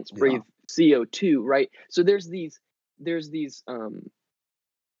 plants Yeah. breathe CO2, right? So there's these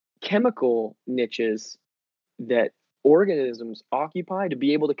chemical niches that organisms occupy to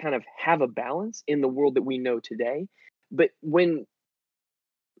be able to kind of have a balance in the world that we know today. But when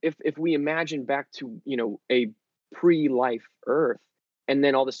if we imagine back to, a pre-life Earth, and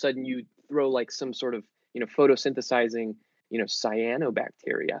then all of a sudden you throw like some sort of, photosynthesizing,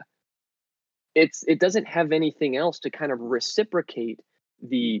 cyanobacteria, it doesn't have anything else to kind of reciprocate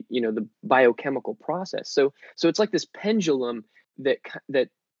the biochemical process. So it's like this pendulum that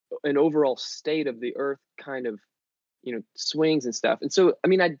an overall state of the Earth kind of, swings and stuff. And so, I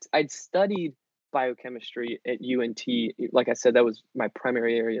mean, I'd studied biochemistry at UNT. Like I said, that was my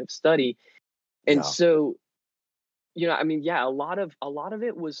primary area of study. And Yeah. so, I mean, yeah, a lot of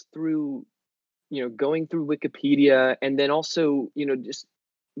it was through, going through Wikipedia, and then also, just,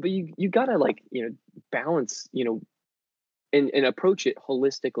 but you gotta like, balance, and approach it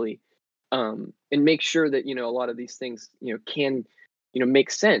holistically, and make sure that, a lot of these things, can,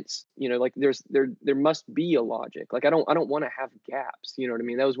 make sense. Like there must be a logic. Like I don't want to have gaps. You know what I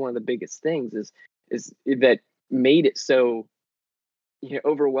mean? That was one of the biggest things is that made it so,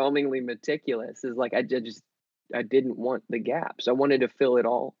 overwhelmingly meticulous. Is like I didn't want the gaps. I wanted to fill it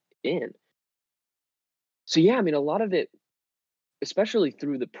all in. So yeah, I mean, a lot of it, especially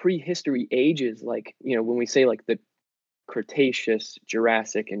through the prehistory ages, like, when we say like the Cretaceous,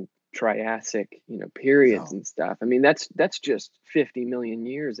 Jurassic, and Triassic, Yeah. periods and stuff. I mean, that's just 50 million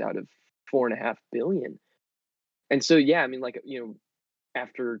years out of 4.5 billion. And so, yeah, I mean, like,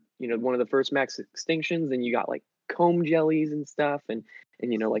 after, one of the first max extinctions, then you got like comb jellies and stuff, and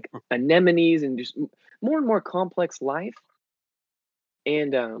like anemones, and just more and more complex life.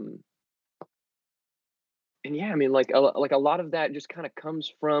 And and yeah, I mean, like a lot of that just kind of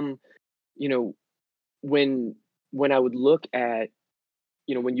comes from, you know, when I would look at,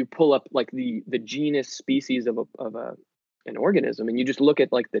 when you pull up like the genus species of an organism, and you just look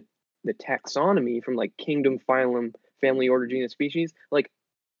at like the taxonomy from like kingdom, phylum, family, order, genus, species, like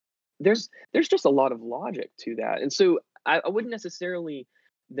there's just a lot of logic to that. And so I wouldn't necessarily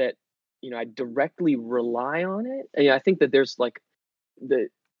that, I directly rely on it. And I think that there's like the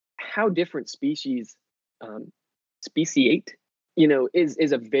how different species speciate,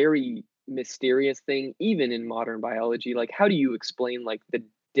 is a very mysterious thing, even in modern biology. Like, how do you explain like the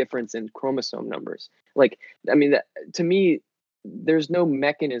difference in chromosome numbers? Like, I mean, that, to me, there's no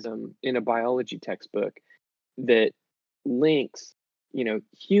mechanism in a biology textbook that links,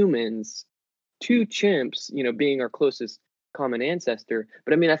 humans to chimps, being our closest common ancestor.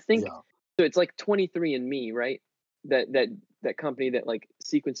 But I mean, I think Yeah. so. It's like 23andMe, right? That company that like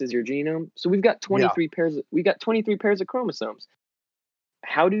sequences your genome. So we've got Yeah. 23 pairs. We got 23 pairs of chromosomes.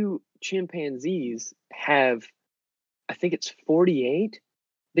 How do chimpanzees have? I think it's 48.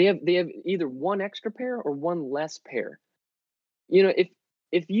 They have either one extra pair or one less pair.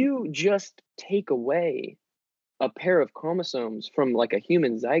 If you just take away a pair of chromosomes from like a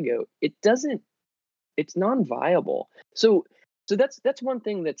human zygote, it's non-viable. So that's one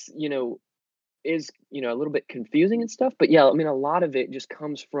thing that's, is, a little bit confusing and stuff. But yeah, I mean, a lot of it just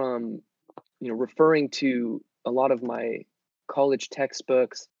comes from, referring to a lot of my college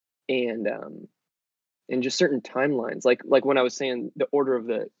textbooks and just certain timelines. Like when I was saying the order of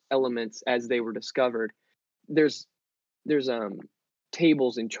the elements as they were discovered, there's there's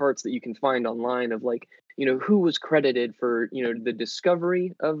tables and charts that you can find online of like, who was credited for, the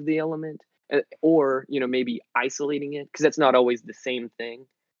discovery of the element, or, maybe isolating it, because that's not always the same thing.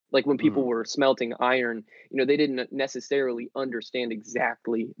 Like when people Mm. were smelting iron, they didn't necessarily understand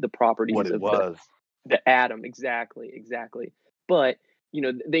exactly the What properties it of was. the atom. Exactly. But,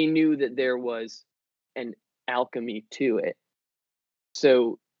 they knew that there was an alchemy to it.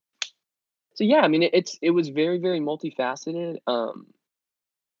 So yeah, I mean, it was very, very multifaceted.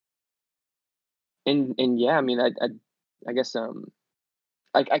 And yeah, I mean, I guess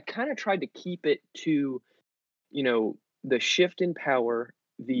I kind of tried to keep it to, the shift in power,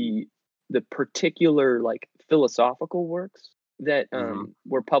 the particular like philosophical works that Hmm.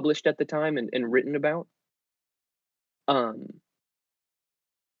 were published at the time and written about, um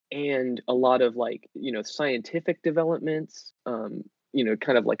and a lot of like, scientific developments, kind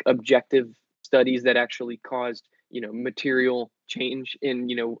of like objective studies that actually caused, material change in,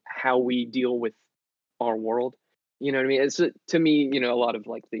 how we deal with our world. You know what I mean? It's to me, a lot of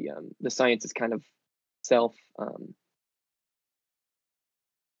like the science is kind of self,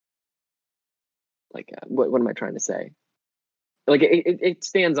 what am I trying to say? Like it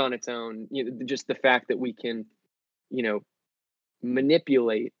stands on its own. Just the fact that we can, you know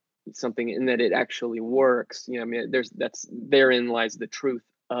manipulate something and that it actually works. I mean, that's therein lies the truth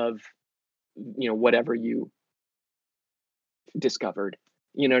of, whatever you discovered.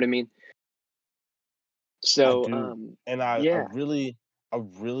 You know what I mean? I So do. And I yeah. really, I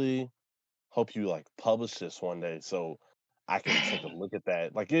really hope you like publish this one day so I can take a look at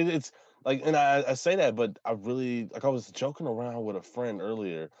that. Like it's like, and I say that, but I really like I was joking around with a friend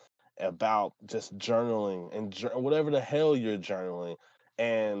earlier about just journaling and whatever the hell you're journaling.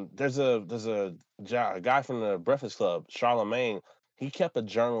 And a guy from the Breakfast Club, Charlemagne. He kept a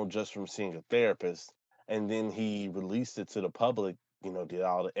journal just from seeing a therapist, and then he released it to the public. Did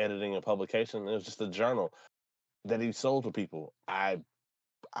all the editing and publication. It was just a journal that he sold to people. I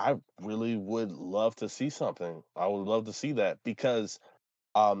really would love to see something. I would love to see that because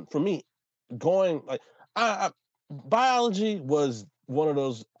for me, going like I biology was one of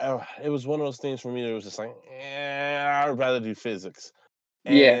those. It was one of those things for me that was just like, I'd rather do physics.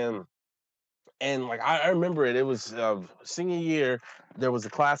 Yeah. And like I remember it. It was senior year. There was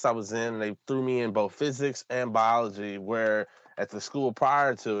a class I was in. And they threw me in both physics and biology. Where at the school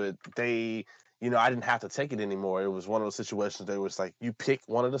prior to it, I didn't have to take it anymore. It was one of those situations. They was like, you pick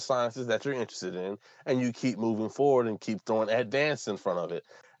one of the sciences that you're interested in, and you keep moving forward and keep throwing advanced in front of it.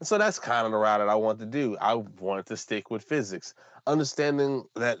 And so that's kind of the route that I wanted to do. I wanted to stick with physics, understanding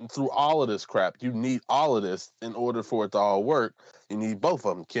that through all of this crap, you need all of this in order for it to all work. You need both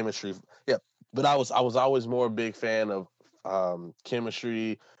of them, chemistry. Yeah, but I was always more a big fan of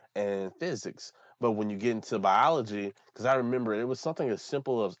chemistry and physics. But when you get into biology, because I remember it was something as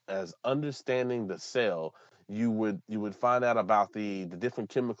simple as understanding the cell. You would find out about the different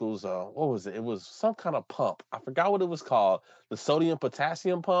chemicals. What was it? It was some kind of pump. I forgot what it was called. The sodium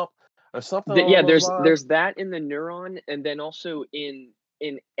potassium pump or something along Yeah, those there's lines. there's that in the neuron, and then also in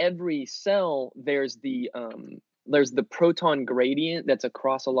every cell there's the proton gradient that's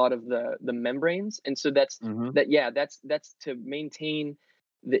across a lot of the membranes. And so Hmm. that's to maintain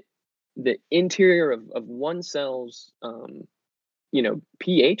the interior of one cell's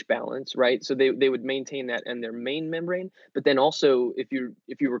pH balance, right? So they would maintain that in their main membrane. But then also, if you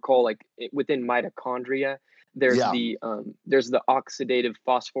recall, like within mitochondria, there's Yeah. the oxidative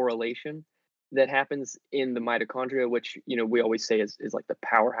phosphorylation. that happens in the mitochondria, which, we always say is like the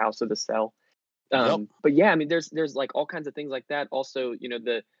powerhouse of the cell. Yep. But yeah, I mean, there's like all kinds of things like that. Also,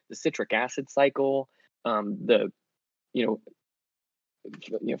 the citric acid cycle, the you know,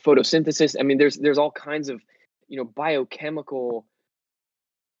 photosynthesis. I mean, there's all kinds of biochemical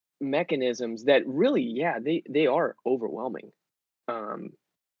mechanisms that really, yeah, they are overwhelming. Um,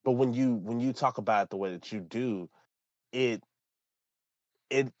 But when you talk about it the way that you do, it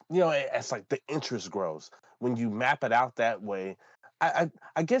it's like the interest grows when you map it out that way. I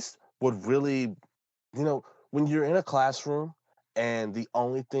guess what really, when you're in a classroom and the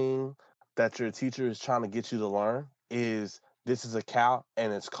only thing that your teacher is trying to get you to learn is this is a cow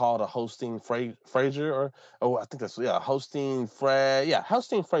and it's called a Holstein Fraser, or oh, I think that's, yeah, Holstein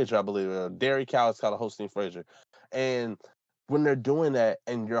Fraser, I believe. A dairy cow is called a Holstein Fraser. And when they're doing that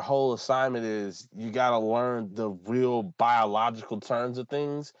and your whole assignment is you got to learn the real biological terms of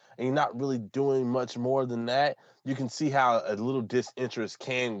things and you're not really doing much more than that, you can see how a little disinterest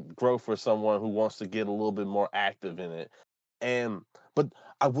can grow for someone who wants to get a little bit more active in it. And but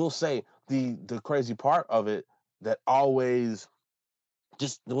I will say the crazy part of it that always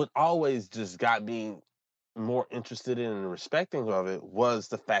just got me more interested in and respecting of it was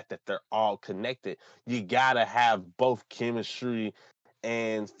the fact that they're all connected. You gotta have both chemistry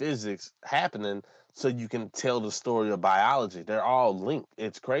and physics happening so you can tell the story of biology. They're all linked.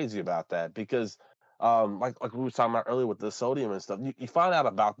 It's crazy about that because like we were talking about earlier with the sodium and stuff, you find out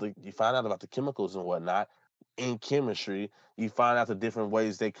about the chemicals and whatnot in chemistry. You find out the different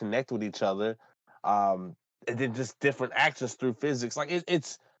ways they connect with each other. And then just different actions through physics. Like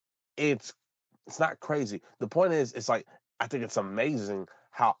it's it's not crazy. The point is, it's like I think it's amazing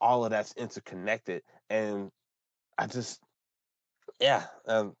how all of that's interconnected, and I just, yeah,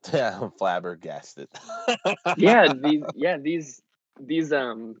 yeah, I'm flabbergasted. yeah, these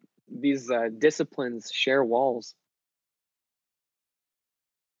disciplines share walls.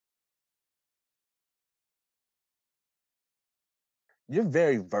 You're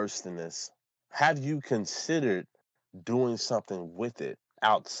very versed in this. Have you considered doing something with it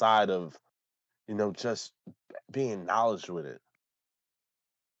outside of just being knowledge with it?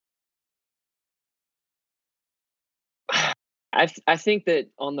 I think that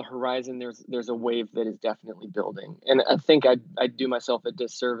on the horizon there's a wave that is definitely building, and I think I do myself a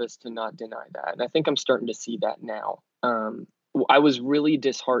disservice to not deny that, and I think I'm starting to see that now. I was really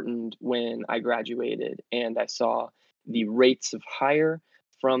disheartened when I graduated and I saw the rates of hire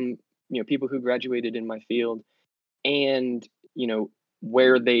from people who graduated in my field, and you know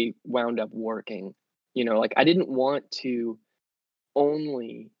where they wound up working. Like I didn't want to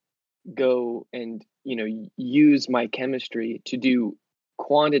only go and use my chemistry to do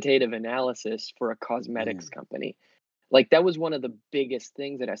quantitative analysis for a cosmetics Mhm. company. Like that was one of the biggest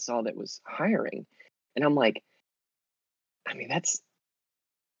things that I saw that was hiring, and I'm like, I mean, that's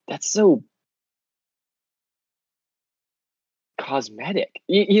so cosmetic.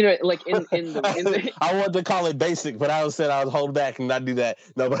 Like in the I wanted to call it basic, but I said I would hold back and not do that.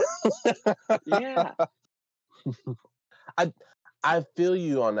 No, yeah. but I I feel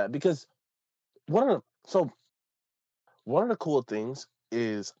you on that because one of so one of the cool things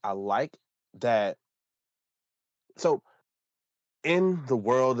is I like that. So in the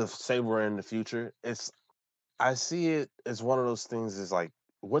world of, say, we're in the future, I see it as one of those things is like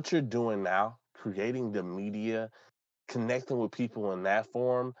what you're doing now, creating the media, connecting with people in that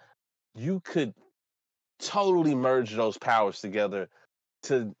form. You could totally merge those powers together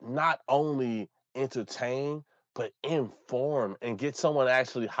to not only entertain but inform and get someone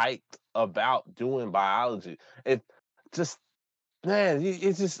actually hyped about doing biology. It just, man,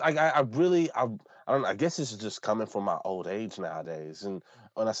 it's just like I really I don't know, I guess this is just coming from my old age nowadays. And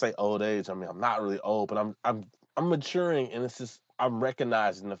when I say old age, I mean I'm not really old, but I'm maturing, and it's just I'm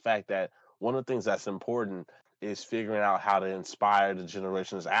recognizing the fact that one of the things that's important is figuring out how to inspire the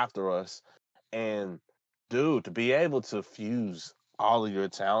generations after us. And dude, to be able to fuse all of your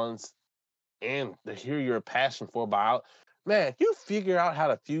talents and to hear your passion for bio, man, you figure out how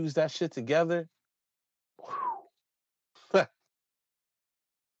to fuse that shit together.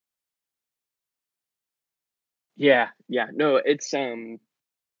 Yeah, yeah, no, it's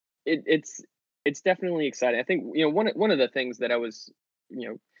it's definitely exciting. I think one of the things that I was you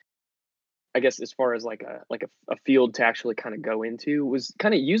know I guess as far as like a field to actually kind of go into was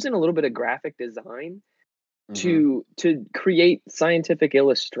kind of using a little bit of graphic design Hmm. to create scientific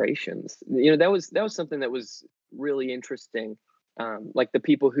illustrations. That was something that was really interesting. Like the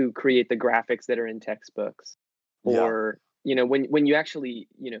people who create the graphics that are in textbooks, Yeah. or when you actually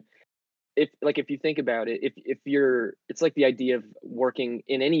if you think about it, if you're it's like the idea of working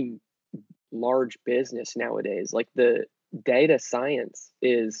in any large business nowadays. Like the data science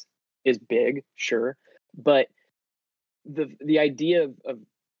is big, sure, but the idea of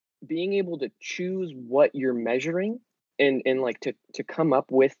being able to choose what you're measuring and like to come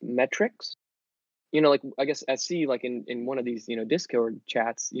up with metrics, like I guess I see like in one of these, Discord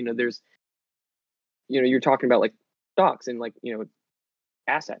chats, there's, you're talking about like stocks and like,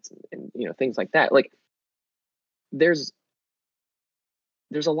 assets and things like that. Like there's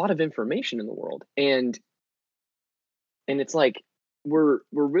a lot of information in the world, and it's like we're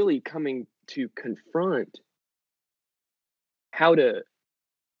really coming to confront how to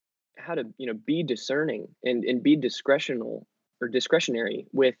be discerning and be discretionary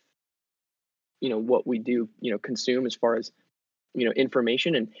with what we do consume as far as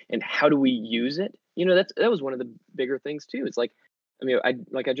information, and how do we use it. That was one of the bigger things too. It's like, I mean,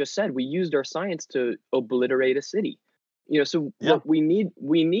 like I just said, we used our science to obliterate a city. So Yeah. what we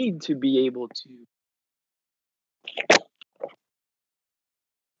need to be able to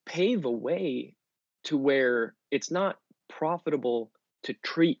pave a way to where it's not profitable to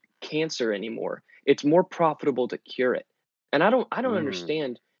treat cancer anymore. It's more profitable to cure it. And I don't Mm.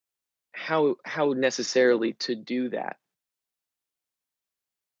 understand how necessarily to do that.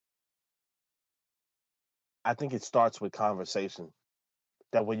 I think it starts with conversation.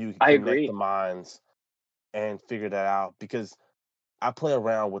 That way you can I connect the agree. minds and figure that out. Because I play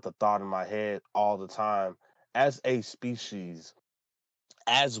around with the thought in my head all the time. As a species,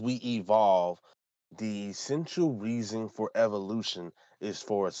 as we evolve, the essential reason for evolution is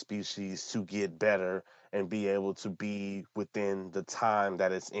for a species to get better and be able to be within the time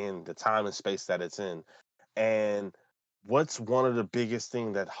that it's in, the time and space that it's in. And what's one of the biggest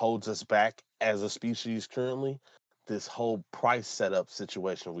thing that holds us back as a species currently? This whole price setup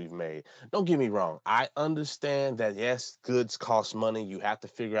situation we've made. Don't get me wrong. I understand that yes, goods cost money. You have to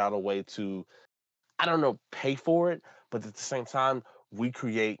figure out a way to, I don't know, pay for it, but at the same time, we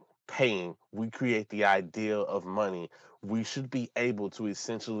create paying. We create the idea of money. We should be able to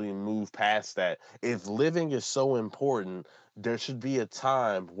essentially move past that. If living is so important, there should be a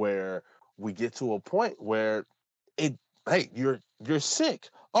time where we get to a point where it, hey, you're sick.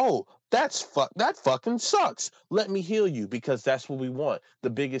 Oh, that fucking sucks. Let me heal you, because that's what we want. The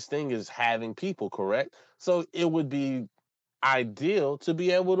biggest thing is having people, correct? So it would be ideal to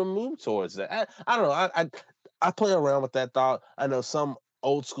be able to move towards that. I don't know. I play around with that thought. I know some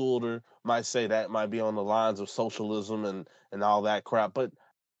old schooler might say that might be on the lines of socialism and all that crap, but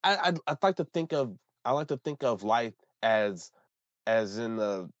I like to think of, life as in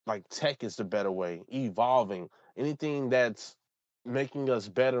the, like, tech is the better way, evolving, anything that's making us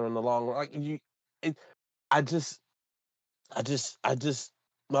better in the long run. Like you, it, I just I just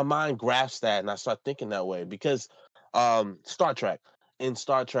my mind grasps that, and I start thinking that way because Star Trek. In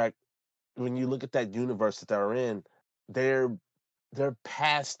Star Trek, when you look at that universe that they're in, they're they're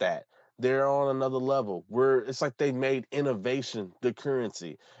past that. They're on another level. Where it's like they made innovation the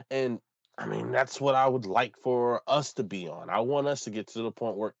currency. And I mean, that's what I would like for us to be on. I want us to get to the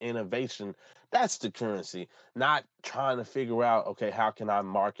point where innovation, that's the currency, not trying to figure out, okay, how can I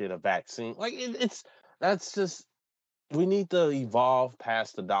market a vaccine? Like it's that's just, we need to evolve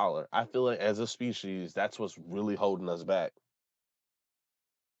past the dollar. I feel like as a species, that's what's really holding us back.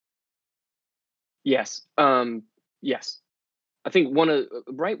 Yes. Yes. I think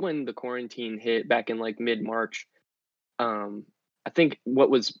right when the quarantine hit back in like mid-March, I think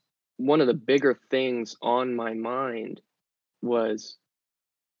what was one of the bigger things on my mind was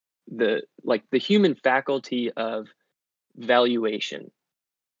the human faculty of valuation,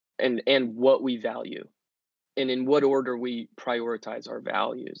 and what we value, and in what order we prioritize our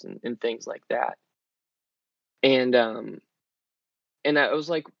values, and things like that. And I was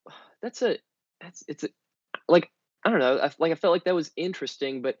like, that's a that's it's a like, I don't know, I felt like that was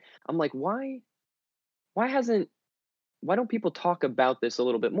interesting, but I'm like, why hasn't why don't people talk about this a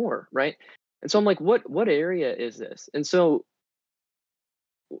little bit more, right? And so I'm like, what area is this? And so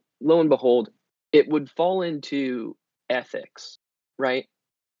lo and behold, it would fall into ethics, right?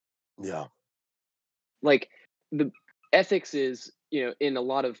 Yeah. Like the ethics is, in a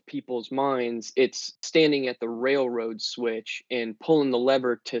lot of people's minds, it's standing at the railroad switch and pulling the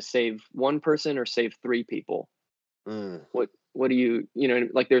lever to save one person or save three people. Mm. What do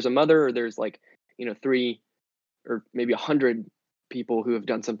like there's a mother, or there's like, three or maybe 100 people who have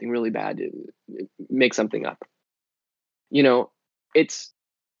done something really bad to make something up. You know, it's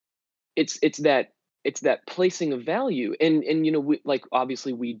it's that it's that placing of value, and like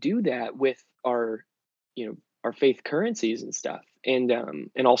obviously we do that with our our faith currencies and stuff, and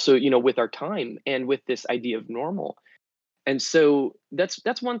also with our time and with this idea of normal. And so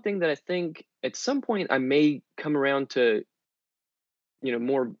that's one thing that I think at some point I may come around to,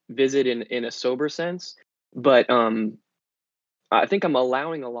 more visit in a sober sense. But I think I'm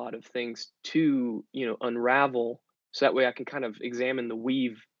allowing a lot of things to, unravel so that way I can kind of examine the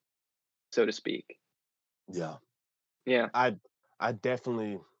weave, so to speak. Yeah. Yeah. I I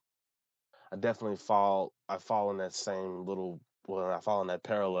definitely I fall in that same little well, I fall in that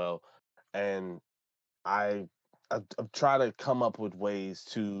parallel, and I I've tried to come up with ways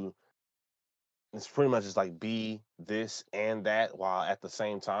to it's pretty much just like be this and that while at the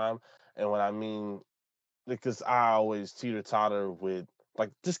same time. And what I mean, because I always teeter totter with like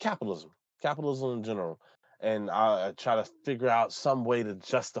just capitalism in general, and I try to figure out some way to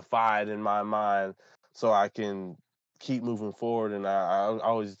justify it in my mind so I can keep moving forward. And I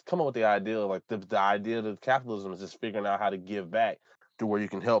always come up with the idea like the idea of capitalism is just figuring out how to give back to where you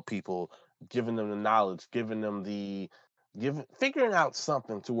can help people, giving them the knowledge, giving them the figuring out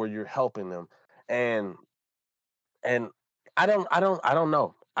something to where you're helping them, and and I don't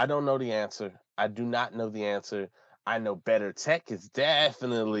know. I don't know the answer. I do not know the answer. I know better tech is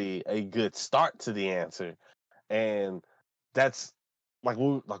definitely a good start to the answer. And that's like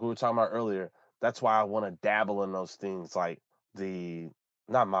we were talking about earlier. That's why I want to dabble in those things like the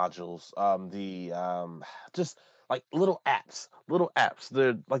not modules, the just like little apps.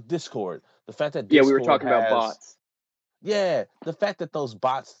 They're like Discord. The fact that Yeah, we were Discord talking about has bots. yeah, the fact that those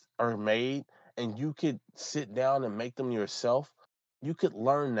bots are made and you could sit down and make them yourself, you could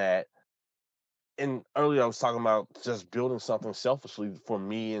learn that. And earlier I was talking about just building something selfishly for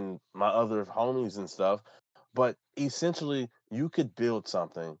me and my other homies and stuff. But essentially, you could build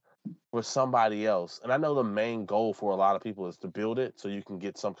something for somebody else. And I know the main goal for a lot of people is to build it so you can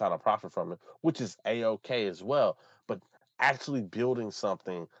get some kind of profit from it, which is a-okay as well. But actually building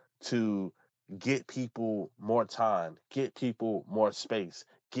something to get people more time, get people more space,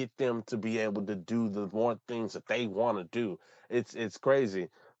 get them to be able to do the more things that they want to do. It's crazy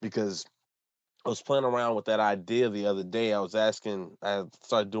because I was playing around with that idea the other day. I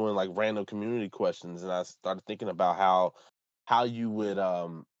started doing like random community questions, and I started thinking about how you would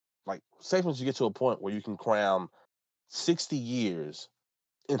like say once you get to a point where you can cram 60 years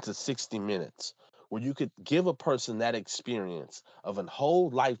into 60 minutes, where you could give a person that experience of a whole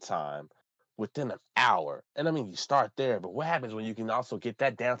lifetime within an hour. And I mean, you start there, but what happens when you can also get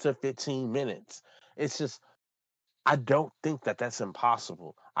that down to 15 minutes? It's just I don't think that that's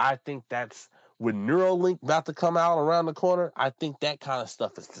impossible. I think that's with Neuralink about to come out around the corner. I think that kind of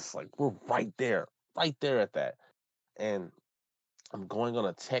stuff is just like we're right there at that. And I'm going on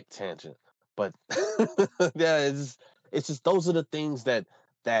a tech tangent, but yeah, it's just those are the things that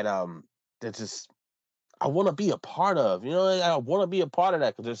just I want to be a part of. You know, I want to be a part of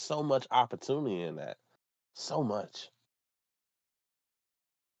that because there's so much opportunity in that, so much.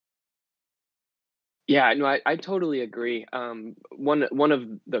 Yeah, no, I totally agree. One of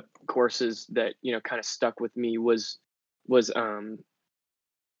the courses that kind of stuck with me was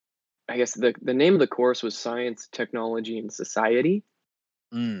I guess the name of the course was Science, Technology, and Society.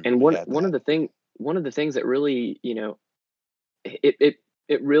 And We had that. one of the things that really it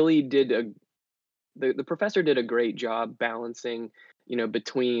really did the professor did a great job balancing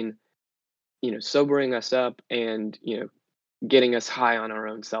between sobering us up and getting us high on our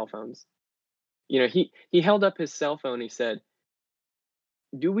own cell phones. He held up his cell phone. He said,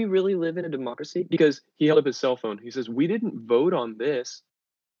 "Do we really live in a democracy?" Because he held up his cell phone. He says, "We didn't vote on this."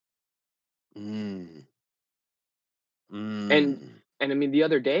 Mm, And mm. and I mean, the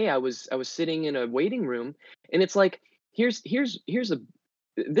other day I was sitting in a waiting room, and it's like here's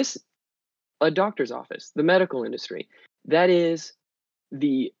this a doctor's office, the medical industry. That is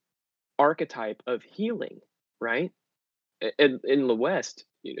the archetype of healing, right? In the West,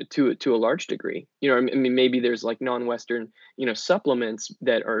 to a large degree. I mean, maybe there's like non-Western, supplements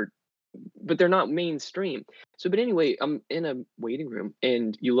that are, but they're not mainstream. So, but anyway, I'm in a waiting room,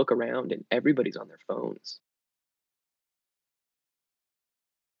 and you look around, and everybody's on their phones.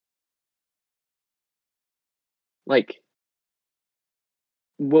 Like,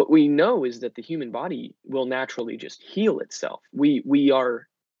 what we know is that the human body will naturally just heal itself. We are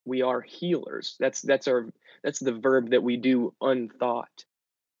healers. That's the verb that we do unthought.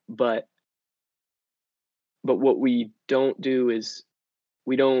 But what we don't do is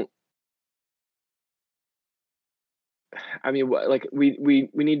we don't. I mean, like we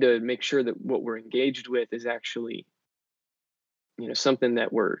need to make sure that what we're engaged with is actually something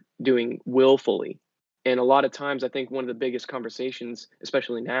that we're doing willfully. And a lot of times, I think one of the biggest conversations,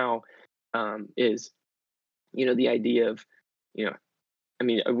 especially now, is the idea of you know I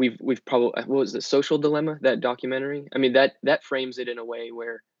mean, we've probably what was the Social Dilemma, that documentary? I mean, that frames it in a way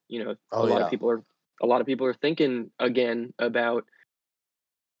where, a Oh lot of yeah, people are thinking again about,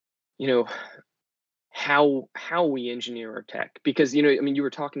 you know, how we engineer our tech. Because, I mean, you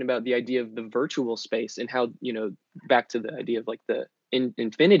were talking about the idea of the virtual space and how, back to the idea of like the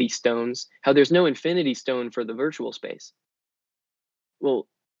infinity stones, how there's no infinity stone for the virtual space. Well,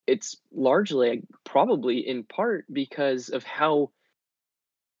 it's largely probably in part because of how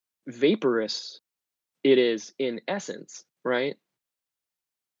vaporous it is in essence, right?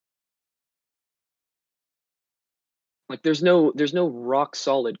 Like there's no rock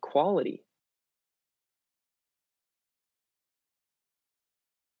solid quality.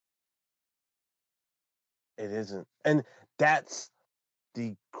 it isn't, and that's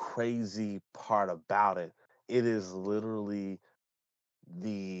the crazy part about it. It is literally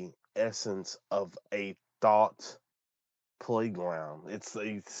the essence of a thought playground. It's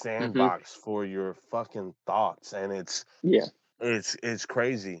a Hmm. sandbox for your fucking thoughts, and Yeah. it's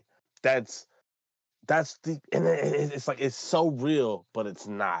crazy. That's that's the and it's like it's so real, but it's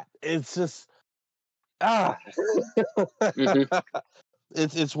not. It's just ah. Hmm.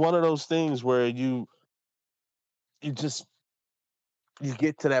 It's one of those things where you just you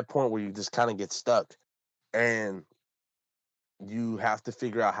get to that point where you just kind of get stuck, and you have to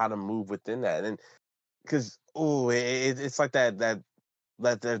figure out how to move within that. And because it's like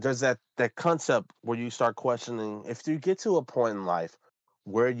there's that concept where you start questioning if you get to a point in life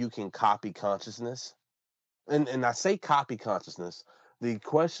where you can copy consciousness. And I say copy consciousness, the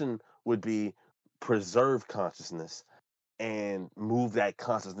question would be preserve consciousness and move that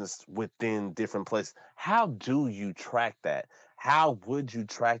consciousness within different places. How do you track that? How would you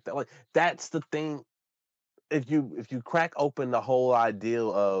track that? Like that's the thing. If you crack open the whole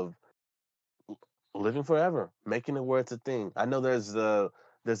ideal of living forever, making it where it's a thing. I know there's the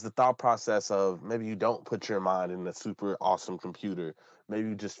thought process of maybe you don't put your mind in a super awesome computer. Maybe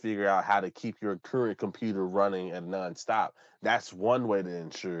you just figure out how to keep your current computer running at nonstop. That's one way to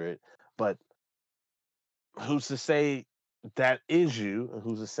ensure it. But who's to say that is you, and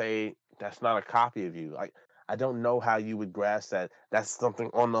who's to say that's not a copy of you? Like I don't know how you would grasp that. That's something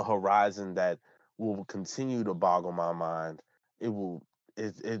on the horizon that will continue to boggle my mind. It will.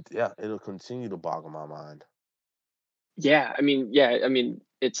 Yeah, it'll continue to boggle my mind. Yeah, I mean,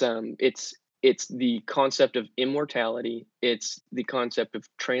 it's the concept of immortality, it's the concept of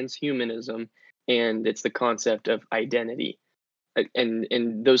transhumanism, and it's the concept of identity.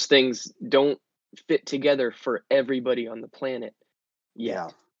 And those things don't fit together for everybody on the planet Yeah.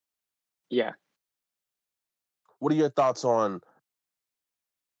 yet. Yeah. What are your thoughts on?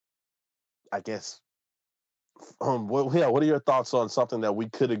 I guess. What are your thoughts on something that we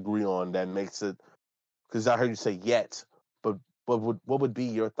could agree on that makes it? Because I heard you say yet, but what would be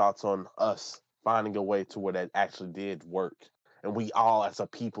your thoughts on us finding a way to where that actually did work, and we all as a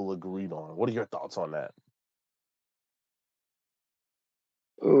people agreed on? What are your thoughts on that?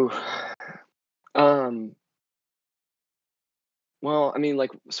 Ooh. Um, well, I mean,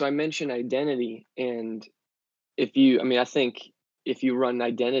 like, so I mentioned identity, and I mean, I think if you run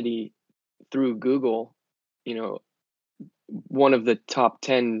identity through Google, you know, one of the top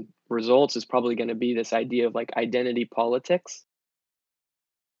 10 results is probably going to be this idea of like identity politics,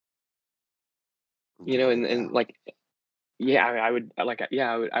 Yeah, and like, yeah, I would like,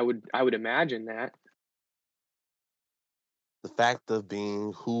 yeah, I would imagine that. the fact of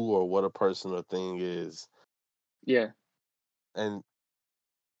being who or what a person or thing is, Yeah. and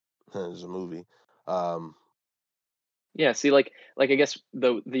there's a movie. Um, Yeah. See, like I guess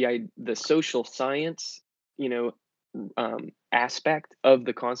the social science, you know, aspect of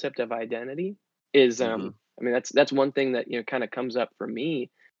the concept of identity is, mhm. I mean, that's one thing that, kind of comes up for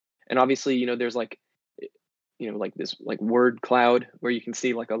me. And obviously, there's like, like this like word cloud where you can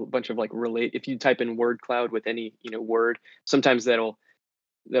see like a bunch of like relate. If you type in word cloud with any, word, sometimes that'll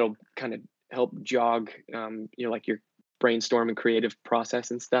kind of help jog, like your brainstorm and creative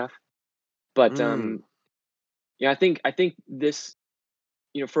process and stuff. But Mm, yeah, I think this,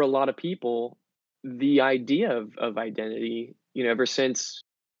 for a lot of people, the idea of identity, ever since,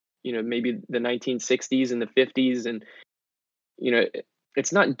 maybe the 1960s and the 50s, and you know,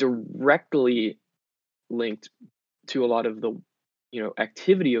 it's not directly linked to a lot of the,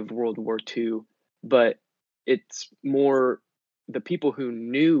 activity of World War II, but it's more the people who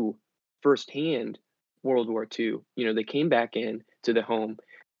knew firsthand World War II. They came back in to the home,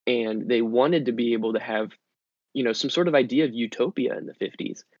 and they wanted to be able to have, some sort of idea of utopia in the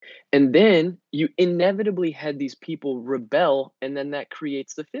 50s. And then you inevitably had these people rebel, and then that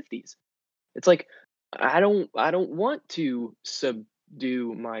creates the 50s. It's like, I don't want to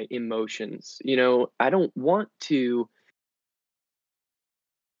outdo my emotions. I don't want to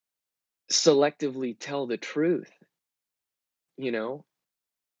selectively tell the truth, you know?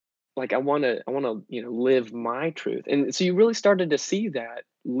 Like I want to, live my truth. And so you really started to see that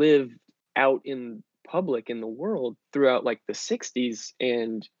live out in public in the world throughout like the 60s.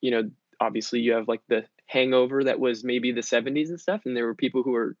 And obviously you have like the hangover that was maybe the 70s and stuff, and there were people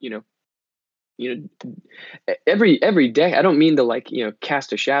who were, you know every day. I don't mean to like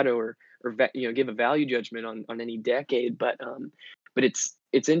cast a shadow or give a value judgment on any decade, but it's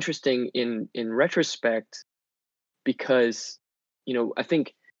interesting in retrospect, because I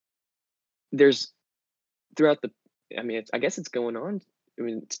think there's throughout the I mean, I guess it's going on. I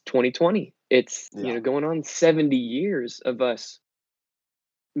mean, it's 2020. It's Yeah. going on 70 years of us.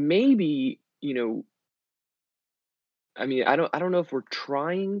 Maybe I mean, I don't know if we're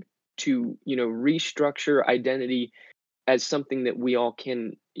trying to restructure identity as something that we all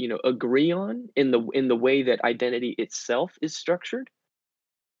can agree on in the way that identity itself is structured,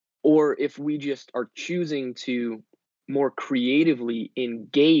 or if we just are choosing to more creatively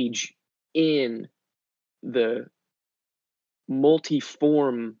engage in the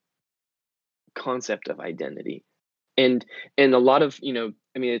multi-form concept of identity. And a lot of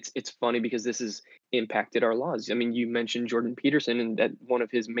I mean, it's funny because this has impacted our laws. I mean, you mentioned Jordan Peterson, and that one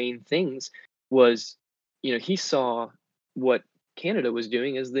of his main things was he saw what Canada was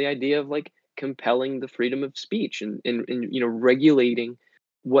doing as the idea of like compelling the freedom of speech, and regulating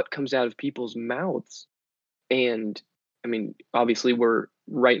what comes out of people's mouths. And I mean, obviously we're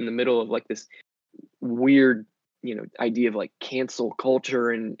right in the middle of like this weird idea of like cancel culture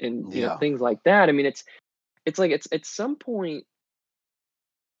and Yeah. things like that. I mean, it's like it's at some point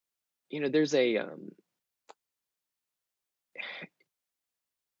there's a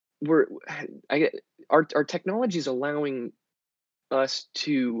we're I get our technology is allowing us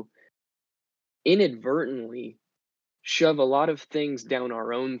to inadvertently shove a lot of things down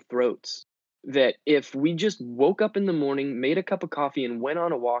our own throats, that if we just woke up in the morning, made a cup of coffee, and went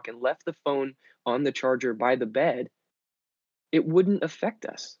on a walk and left the phone on the charger by the bed, it wouldn't affect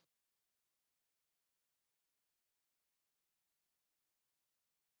us.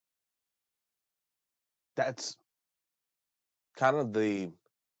 That's kind of the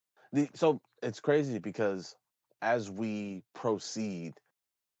so it's crazy because as we proceed,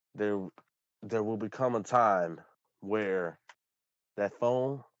 there there will become a time where that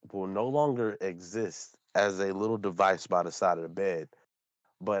phone will no longer exist as a little device by the side of the bed.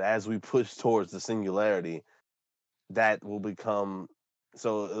 But as we push towards the singularity, that will become,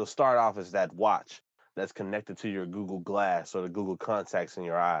 so it'll start off as that watch that's connected to your Google Glass or the Google contacts in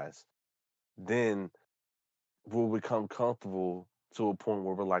your eyes. Then we'll become comfortable to a point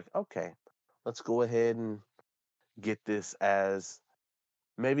where we're like, okay, let's go ahead and get this as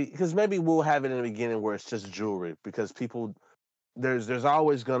maybe, because maybe we'll have it in the beginning where it's just jewelry, because people, there's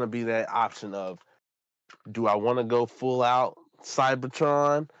always going to be that option of, do I want to go full out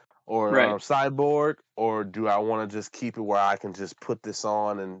Cybertron or Right. Cyborg, or do I want to just keep it where I can just put this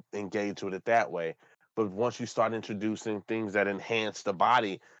on and engage with it that way? But once you start introducing things that enhance the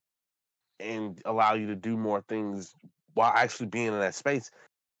body and allow you to do more things while actually being in that space,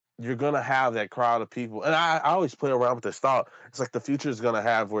 you're gonna have that crowd of people. And I always play around with this thought. It's like the future is gonna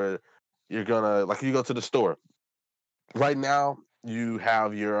have where you're gonna, like, you go to the store. Right now, you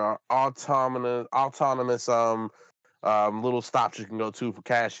have your autonomous little stops you can go to for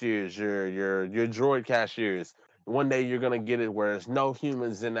cashiers, your droid cashiers. One day you're gonna get it where there's no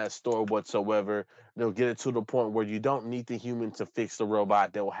humans in that store whatsoever. They'll get it to the point where you don't need the human to fix the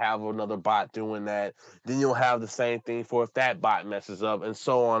robot. They'll have another bot doing that. Then you'll have the same thing for if that bot messes up, and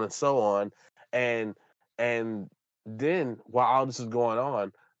so on and so on. And and then while all this is going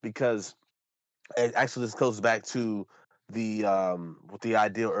on, because actually this goes back to the with the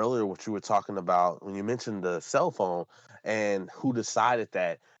idea earlier what you were talking about when you mentioned the cell phone and who decided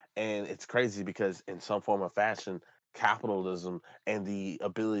that. And it's crazy because in some form or fashion, capitalism and the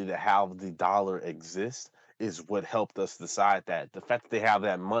ability to have the dollar exist is what helped us decide that. The fact that they have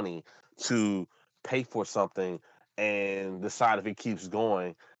that money to pay for something and decide if it keeps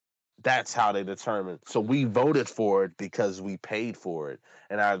going, that's how they determine. So we voted for it because we paid for it.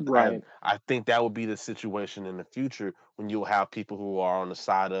 And Right. I think that would be the situation in the future when you'll have people who are on the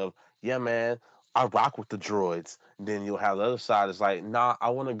side of, yeah, man, I rock with the droids. And then you'll have the other side is like, nah, I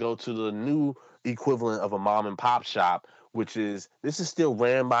want to go to the new equivalent of a mom and pop shop, which is, this is still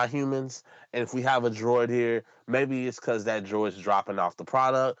ran by humans. And if we have a droid here, maybe it's because that droid's dropping off the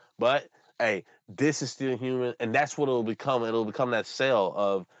product. But hey, this is still human. And that's what it'll become. It'll become that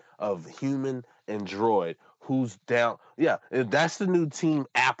sale of human and droid. who's down. Yeah, that's the new team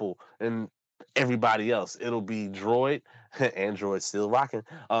Apple and everybody else. It'll be Droid, Android still rocking.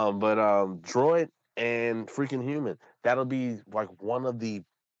 But Droid and freaking human. That'll be like one of the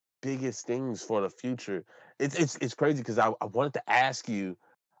biggest things for the future. It's crazy because I wanted to ask you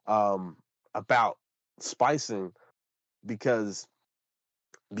about splicing because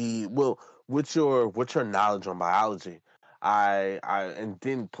well with your knowledge on biology, I and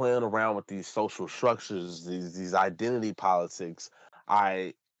then playing around with these social structures, these identity politics,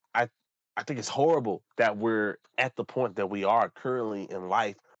 I I I think it's horrible that we're at the point that we are currently in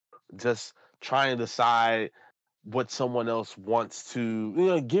life, just trying to decide what someone else wants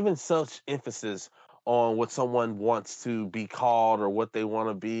to, giving such emphasis on what someone wants to be called or what they want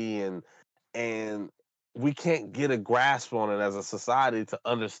to be, and we can't get a grasp on it as a society to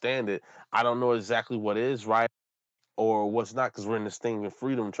understand it. I don't know exactly what is right or what's not because we're in this thing of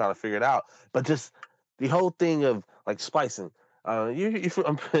freedom trying to figure it out. But just the whole thing of like splicing.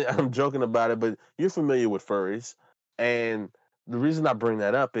 I'm joking about it, but you're familiar with furries, and the reason I bring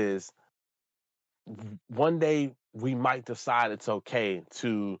that up is one day we might decide it's okay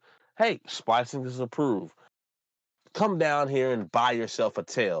to, hey, splicing is approved. Come down here and buy yourself a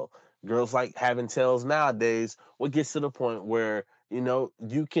tail. Girls like having tails nowadays. What gets to the point where,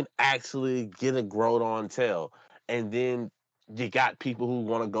 you can actually get a growed on tail. And then you got people who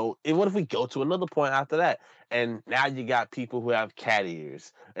want to go. And what if we go to another point after that? And now you got people who have cat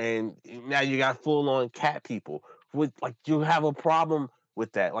ears. And now you got full on cat people. With like you have a problem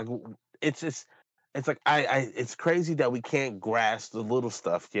with that. Like it's like it's crazy that we can't grasp the little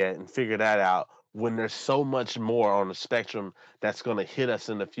stuff yet and figure that out when there's so much more on the spectrum that's going to hit us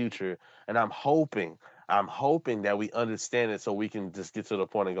in the future. And I'm hoping that we understand it so we can just get to the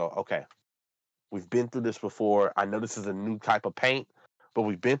point and go, okay, we've been through this before. I know this is a new type of paint, but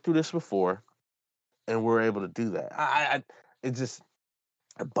we've been through this before, and we're able to do that. It just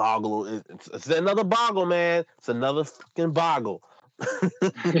a boggle. It's another boggle, man. It's another fucking boggle.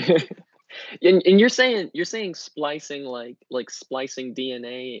 And you're saying splicing like splicing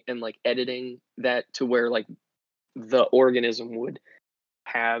DNA and like editing that to where like the organism would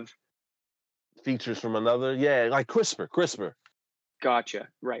have. Features from another, yeah, like CRISPR. Gotcha.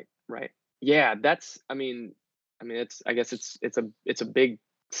 Right. Right. Yeah. That's. It's. I guess it's a big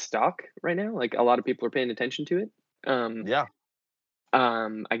stock right now. Like a lot of people are paying attention to it. Um. Yeah.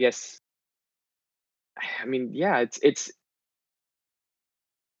 I guess. Yeah.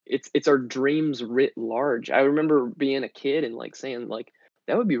 It's our dreams writ large. I remember being a kid and like saying like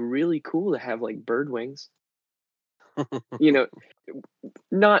that would be really cool to have like bird wings. You know,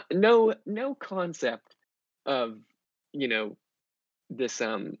 not no concept of you know this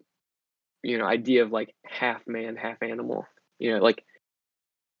idea of like half man half animal. Like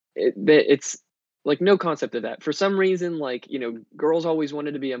it's like no concept of that. For some reason, like girls always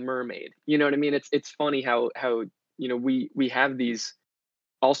wanted to be a mermaid. You know what I mean? It's funny how we have these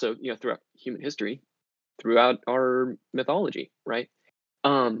also throughout human history, throughout our mythology, right?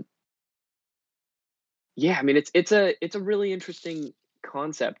 Um, yeah, it's a really interesting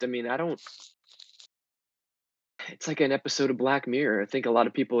concept. I don't. It's like an episode of Black Mirror. I think a lot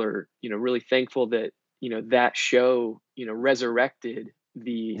of people are really thankful that that show resurrected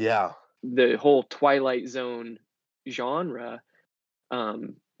Yeah. the whole Twilight Zone genre.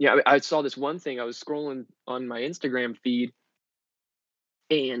 Yeah, I saw this one thing. I was scrolling on my Instagram feed,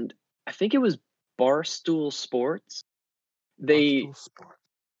 and I think it was Barstool Sports. They Barstool Sport.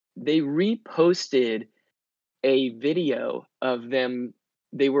 they reposted a video of them.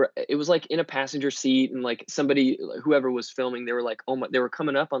 It was like in a passenger seat, and like somebody, whoever was filming, they were like, oh my, they were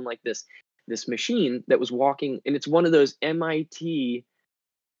coming up on like this machine that was walking, and it's one of those MIT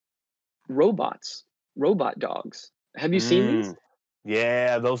robot dogs. Have you seen these? Mm.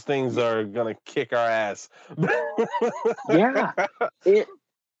 Yeah, those things Y- are gonna kick our ass. Yeah. It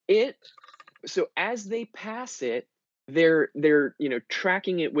it so as they pass it, they're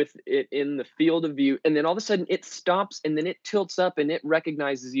tracking it with it in the field of view, and then all of a sudden it stops, and then it tilts up, and it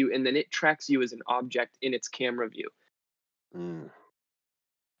recognizes you, and then it tracks you as an object in its camera view. Mm.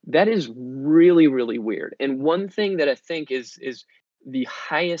 That is really, really weird. And one thing that I think is the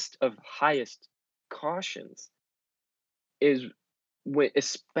highest of highest cautions is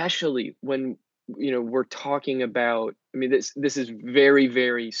especially when we're talking about. This is very,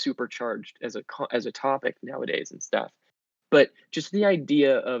 very supercharged as a topic nowadays and stuff. But just the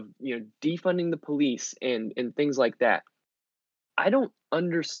idea of defunding the police and things like that. I don't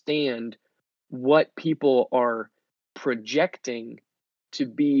understand what people are projecting to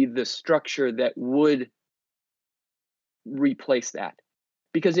be the structure that would replace that.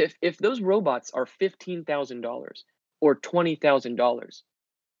 Because if those robots are $15,000 or $20,000,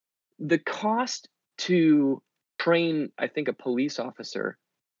 the cost to train, I think, a police officer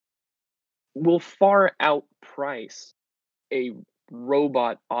will far outprice a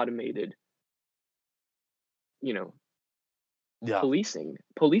robot automated, you know, Yeah. policing,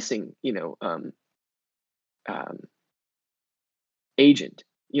 um, agent.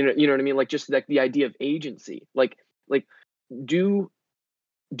 You know what I mean? Like just like the idea of agency. Like do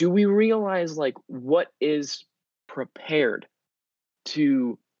do we realize like what is prepared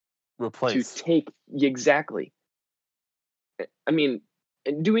to Replace. take exactly? I mean,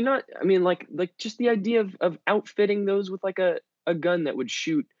 do we not? I mean, like just the idea of outfitting those with like a gun that would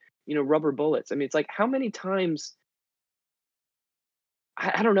shoot, rubber bullets. I mean, it's like how many times?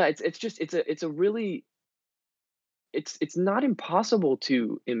 I don't know. It's just it's a really it's not impossible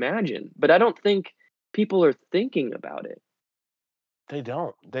to imagine, but I don't think people are thinking about it. They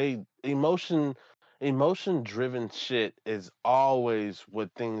don't. Emotion driven shit is always what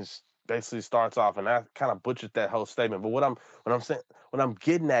things basically starts off, and I kind of butchered that whole statement. But what I'm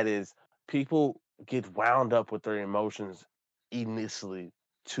getting at is people get wound up with their emotions initially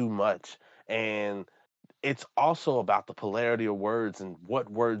too much, and it's also about the polarity of words and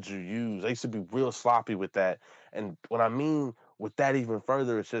what words you use. I used to be real sloppy with that. And what I mean with that even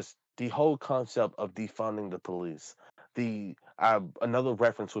further is just the whole concept of defunding the police. The Another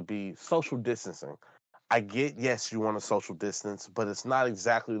reference would be social distancing. I get, yes, you want a social distance, but it's not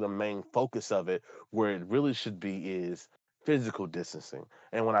exactly the main focus of it. Where it really should be is physical distancing.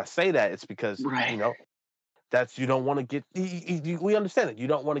 And when I say that, it's because, Right. that's you don't want to get. We understand it. You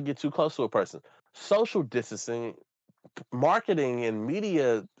don't want to get too close to a person. Social distancing, marketing and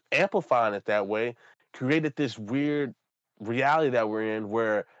media amplifying it that way, created this weird reality that we're in,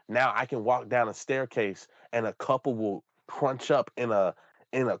 where now I can walk down a staircase and a couple will crunch up in a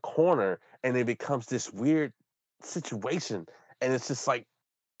corner, and it becomes this weird situation, and it's just like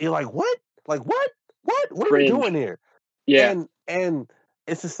you're like, what, like what are we doing Cringe. here? Yeah. And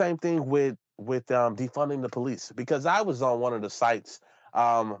it's the same thing with defunding the police, because I was on one of the sites,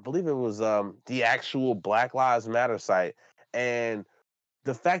 I believe it was the actual Black Lives Matter site, and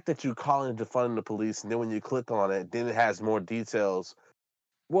the fact that you call it defunding the police, and then when you click on it, then it has more details.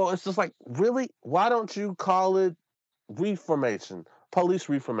 Well, it's just like, really, why don't you call it reformation, police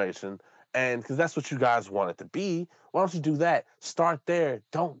reformation? And because that's what you guys want it to be, why don't you do that? Start there.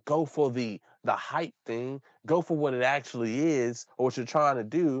 Don't go for the hype thing. Go for what it actually is, or what you're trying to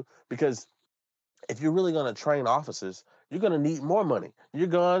do. Because if you're really going to train officers, you're going to need more money. You're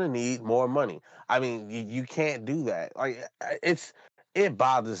going to need more money. I mean, you can't do that. Like, it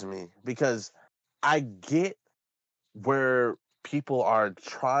bothers me, because I get where people are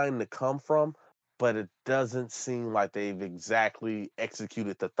trying to come from, but it doesn't seem like they've exactly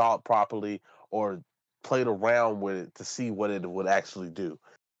executed the thought properly, or played around with it to see what it would actually do.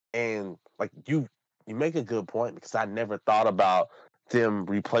 And like, you make a good point, because I never thought about them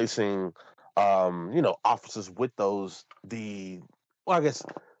replacing officers with those the well, I guess,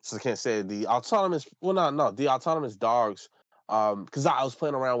 so I can't say the autonomous, well, no, the autonomous dogs, because I was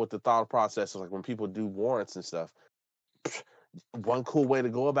playing around with the thought process of, like, when people do warrants and stuff. One cool way to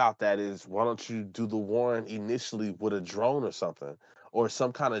go about that is, why don't you do the warrant initially with a drone or something, or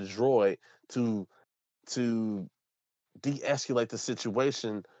some kind of droid, to to de-escalate the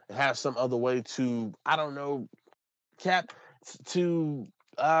situation, and have some other way to, I don't know, cap to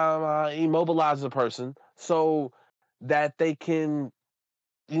immobilize the person, so that they can,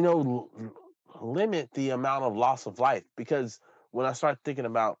 limit the amount of loss of life. Because when I start thinking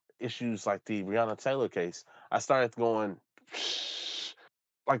about issues like the Breonna Taylor case, I started going,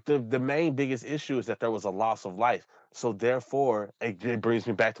 like, the main biggest issue is that there was a loss of life. So therefore, it brings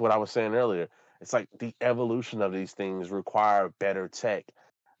me back to what I was saying earlier. It's like the evolution of these things require better tech,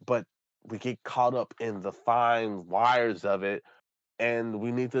 but we get caught up in the fine wires of it, and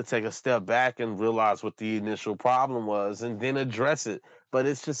we need to take a step back and realize what the initial problem was, and then address it. But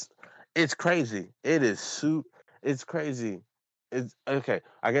it's crazy. It's crazy. It's okay.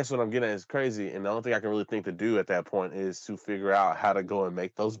 I guess what I'm getting at is crazy, and the only thing I can really think to do at that point is to figure out how to go and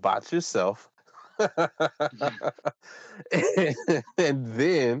make those bots yourself. And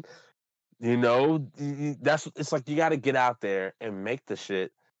then, that's, it's like, you got to get out there and make the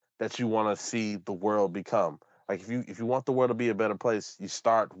shit that you want to see the world become. Like, if you want the world to be a better place, you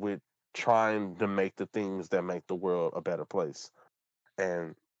start with trying to make the things that make the world a better place.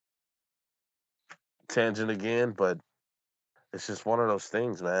 And, tangent again, but it's just one of those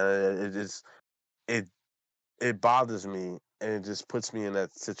things, man. It it bothers me, and it just puts me in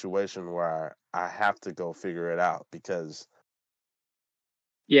that situation where I have to go figure it out, because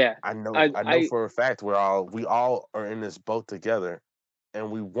Yeah. I know I I know I for a fact we all are in this boat together,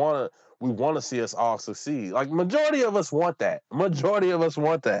 and we wanna see us all succeed. Like majority of us want that. Majority of us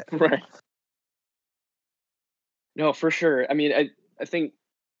want that. right. No, for sure. I mean, I think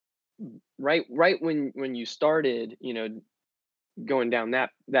right when you started, going down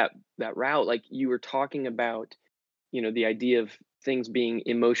that route, like you were talking about, the idea of things being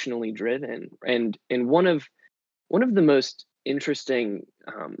emotionally driven, and one of the most interesting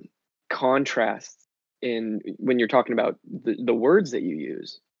contrasts in when you're talking about the words that you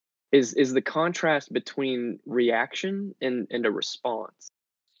use is the contrast between reaction and a response.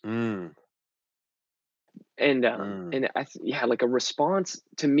 Mm, mm. And yeah, like a response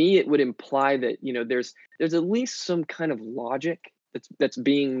to me, it would imply that there's at least some kind of logic that's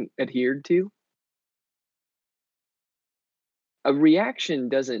being adhered to. A reaction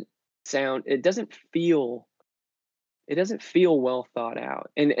doesn't feel well thought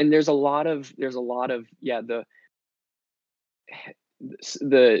out, and there's a lot of yeah, the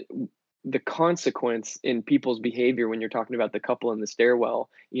the consequence in people's behavior when you're talking about the couple in the stairwell,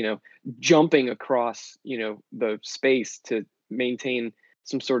 jumping across, the space to maintain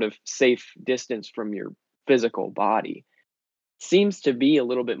some sort of safe distance from your physical body, seems to be a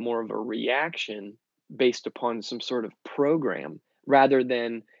little bit more of a reaction based upon some sort of program rather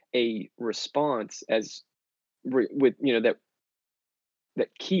than a response as with that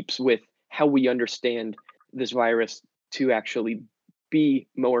keeps with how we understand this virus to actually be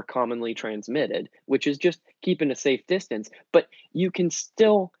more commonly transmitted, which is just keeping a safe distance. But you can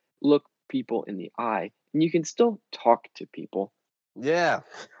still look people in the eye and you can still talk to people. Yeah.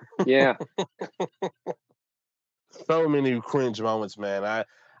 Yeah. So many cringe moments, man.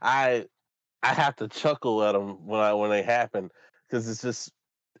 I I have to chuckle at them when they happen because it's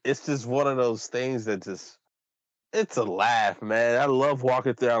just one of those things that just it's a laugh, man. I love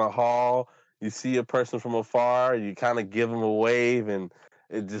walking down a hall. You see a person from afar, you kind of give them a wave, and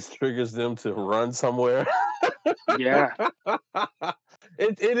it just triggers them to run somewhere. Yeah.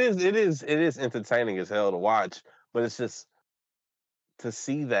 It is entertaining as hell to watch, but it's just to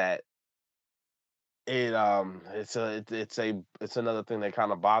see that it's another thing that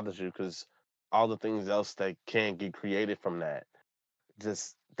kind of bothers you because all the things else that can get created from that,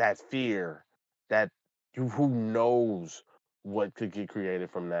 just that fear, that who knows what could get created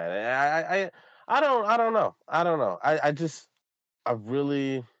from that. And I don't know. I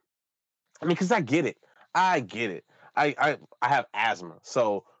really, I mean, because I get it. I get it. I have asthma,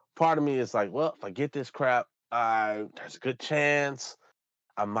 so part of me is like, well, if I get this crap, there's a good chance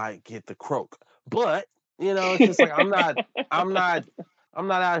I might get the croak. But it's just like I'm not, I'm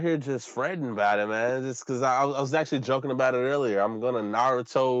not out here just fretting about it, man. Just because I was actually joking about it earlier. I'm gonna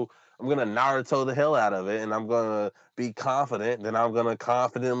Naruto the hell out of it, and I'm gonna be confident. Then I'm gonna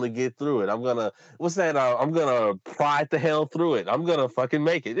confidently get through it. I'm gonna what's that? I'm gonna pride the hell through it. I'm gonna fucking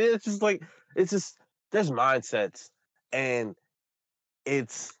make it. It's just like it's just there's mindsets, and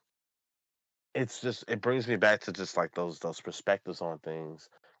it's it brings me back to just like those perspectives on things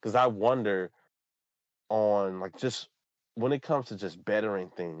because I wonder on like just when it comes to just bettering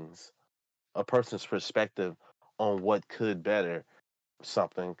things, a person's perspective on what could better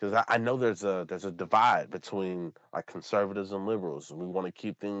something because I know there's a divide between like conservatives and liberals. We want to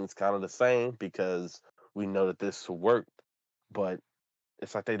keep things kind of the same because we know that this will work, but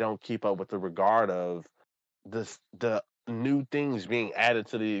it's like they don't keep up with the regard of the new things being added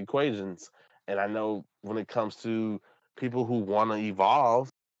to the equations. And I know when it comes to people who want to evolve,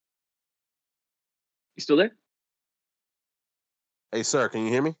 You still there? hey sir, can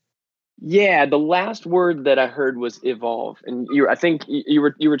you hear me? Yeah, the last word that I heard was evolve, and I think you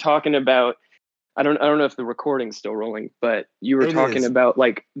were talking about. I don't know if the recording's still rolling, but you were It talking is. about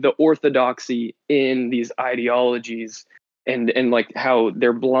like the orthodoxy in these ideologies and like how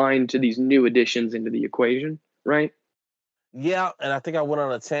they're blind to these new additions into the equation, right? Yeah, and I think I went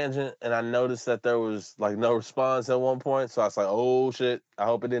on a tangent and I noticed that there was like no response at one point. So I was like, oh shit, I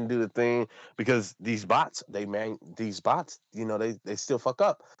hope it didn't do the thing because these bots, they still fuck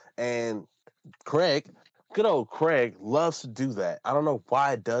up. And Craig, good old Craig loves to do that. I don't know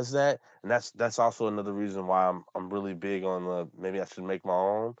why it does that. And that's also another reason why I'm really big on the maybe I should make my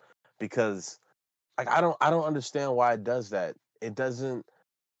own because like I don't understand why it does that. It doesn't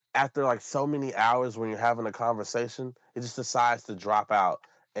after like so many hours when you're having a conversation, it just decides to drop out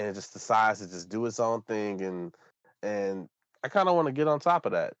and it just decides to just do its own thing and I kind of want to get on top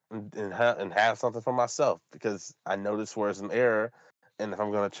of that and have something for myself because I notice where it's an error and if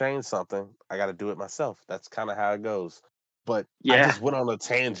I'm going to change something, I got to do it myself. That's kind of how it goes. But I Yeah. just went on a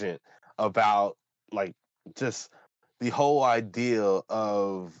tangent about like just the whole idea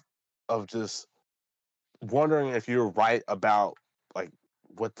of just wondering if you're right about like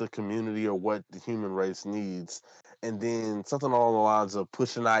what the community or what the human race needs, and then something along the lines of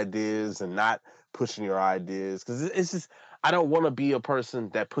pushing ideas and not pushing your ideas, because it's just I don't want to be a person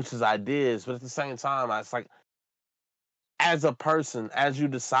that pushes ideas, but at the same time it's like, as a person, as you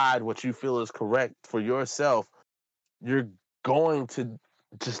decide what you feel is correct for yourself, you're going to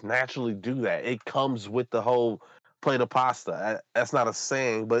just naturally do that. It comes with the whole plate of pasta. That's not a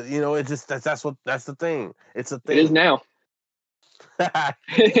saying, but you know, it just that's the thing. It's a It is thing. now.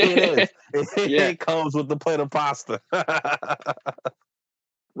 It is. Yeah. It comes with the plate of pasta.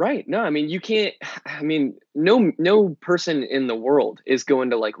 Right. No, I mean, you can't, I mean, no person in the world is going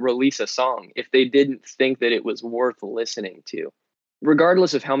to like release a song if they didn't think that it was worth listening to,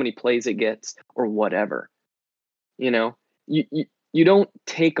 regardless of how many plays it gets or whatever. You know, you don't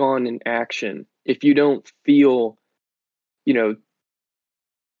take on an action if you don't feel, you know,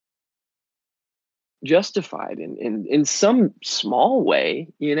 justified in some small way,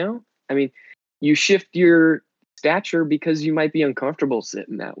 you know? I mean, you shift your stature because you might be uncomfortable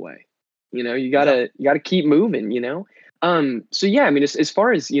sitting that way. You know, Yeah. you gotta keep moving, you know? So yeah, I mean, as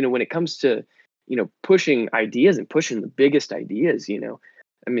far as, you know, when it comes to, you know, pushing ideas and pushing the biggest ideas, you know,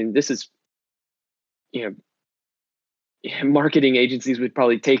 I mean, this is, you know, marketing agencies would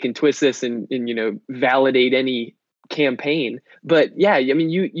probably take and twist this and you know, validate any campaign. But yeah, I mean,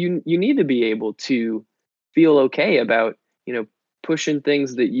 you need to be able to feel okay about, you know, pushing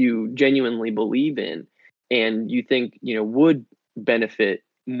things that you genuinely believe in and you think, you know, would benefit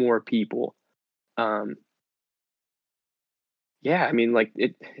more people. um yeah, I mean, like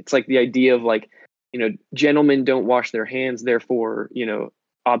it's like the idea of like, you know, gentlemen don't wash their hands, therefore, you know,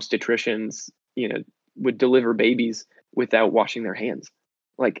 obstetricians, you know, would deliver babies without washing their hands.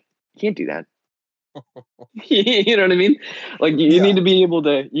 Like, you can't do that. You know what I mean? Like you Yeah. need to be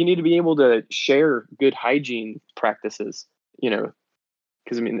able to share good hygiene practices, you know,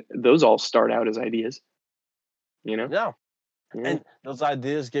 because I mean those all start out as ideas, you know? Yeah. Yeah. And those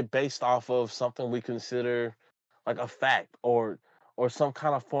ideas get based off of something we consider like a fact or some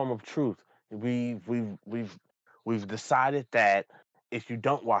kind of form of truth. We've decided that if you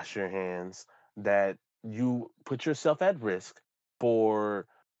don't wash your hands, that you put yourself at risk for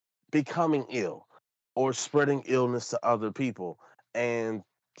becoming ill or spreading illness to other people, and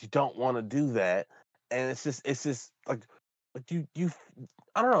you don't want to do that. And it's just like you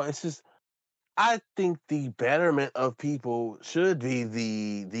I don't know, it's just I think the betterment of people should be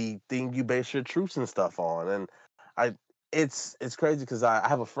the thing you base your truths and stuff on. And I it's crazy because I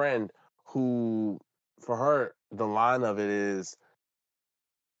have a friend who, for her, the line of it is,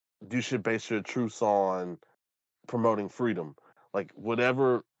 you should base your truths on promoting freedom. Like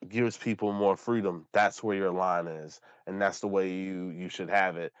whatever gives people more freedom, that's where your line is, and that's the way you should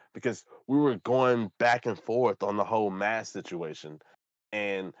have it. Because we were going back and forth on the whole mask situation,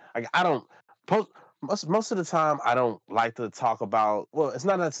 and I don't most of the time I don't like to talk about. Well, it's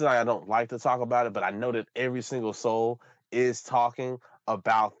not necessarily I don't like to talk about it, but I know that every single soul is talking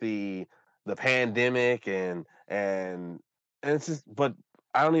about the pandemic and it's just. But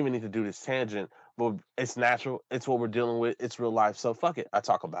I don't even need to do this tangent. But it's natural. It's what we're dealing with. It's real life. So fuck it. I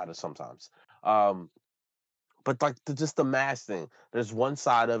talk about it sometimes. Um, but like just the mask thing. There's one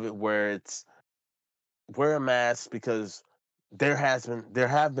side of it where it's wear a mask because there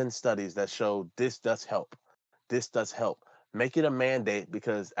have been studies that show this does help. This does help. Make it a mandate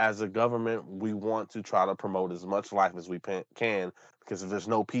because as a government, we want to try to promote as much life as we can because if there's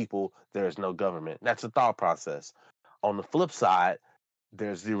no people, there's no government. That's a thought process. On the flip side,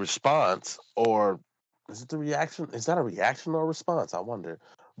 there's the response, or is it the reaction? Is that a reaction or a response? I wonder.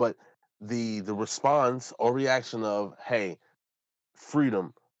 But the response or reaction of, hey,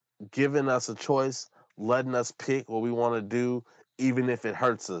 freedom, giving us a choice, letting us pick what we want to do, even if it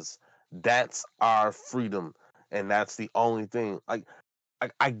hurts us. That's our freedom, and that's the only thing. Like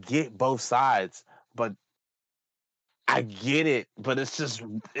I get both sides, but I get it. But it's just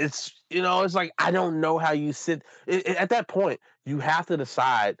it's it's like I don't know how you sit at that point. You have to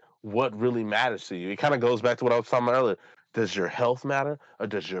decide what really matters to you. It kind of goes back to what I was talking about earlier. Does your health matter or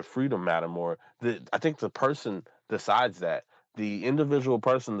does your freedom matter more? I think the person decides that. The individual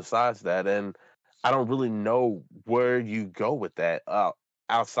person decides that, and I don't really know where you go with that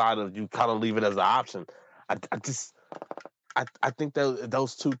outside of you kind of leave it as an option. I just I think that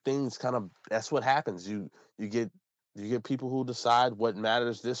those two things kind of that's what happens. You get you get people who decide what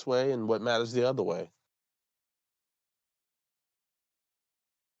matters this way and what matters the other way.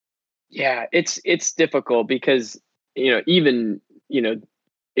 Yeah, it's difficult because, you know, even, you know,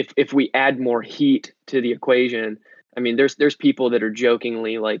 if we add more heat to the equation, I mean, there's people that are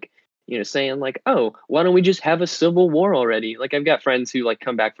jokingly like, saying like, oh, why don't we just have a civil war already? Like, I've got friends who like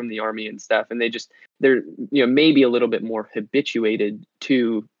come back from the army and stuff, and they're maybe a little bit more habituated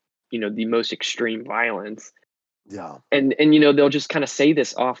to the most extreme violence. Yeah. And they'll just kind of say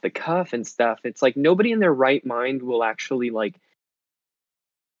this off the cuff and stuff. It's like nobody in their right mind will actually like,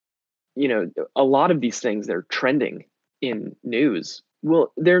 a lot of these things that are trending in news,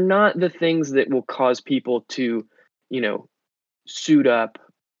 well, they're not the things that will cause people to, suit up.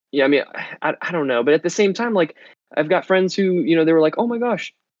 Yeah, I mean, I don't know, but at the same time, like I've got friends who, they were like, oh my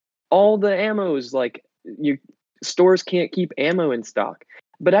gosh, all the ammos, like stores can't keep ammo in stock.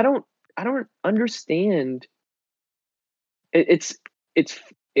 But I don't understand. It's it's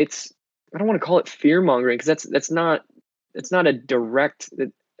it's I don't want to call it fear mongering, because that's not a direct.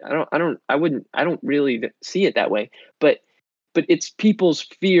 I don't really see it that way. But it's people's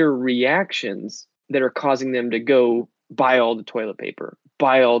fear reactions that are causing them to go buy all the toilet paper,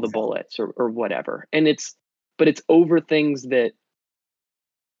 buy all the bullets, or whatever. And it's over things that,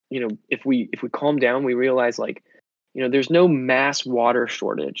 if we calm down, we realize like, there's no mass water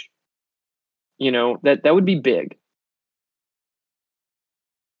shortage. That would be big.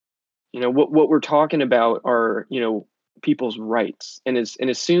 What we're talking about are, people's rights. And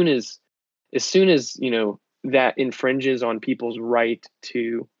as soon as that infringes on people's right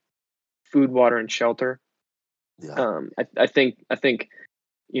to food, water, and shelter, Yeah. I think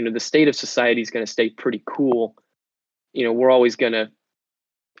the state of society is going to stay pretty cool. We're always going to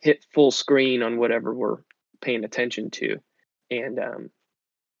hit full screen on whatever we're paying attention to, and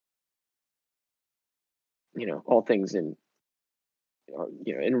all things in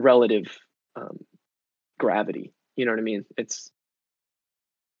in relative gravity. You know what I mean? It's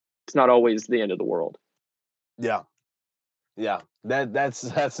not always the end of the world. Yeah. Yeah. That's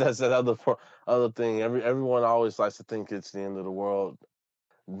another other thing. Everyone always likes to think it's the end of the world.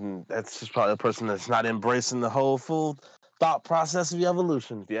 That's just probably a person that's not embracing the whole full thought process of the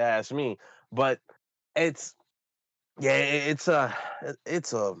evolution, if you ask me. But it's yeah, it's a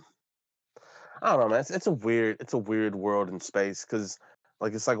I don't know, man. It's a weird world in space, because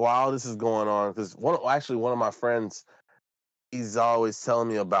like it's like while all this is going on, because one of my friends, he's always telling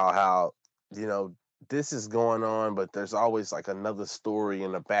me about how you know this is going on, but there's always like another story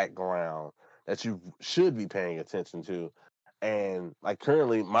in the background that you should be paying attention to. And like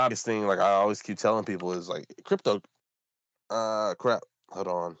currently, my biggest thing, like I always keep telling people, is like crypto. Crap. Hold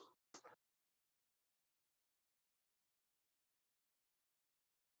on.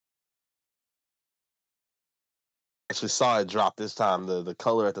 Actually saw it drop this time. The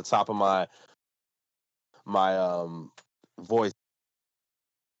color at the top of my voice,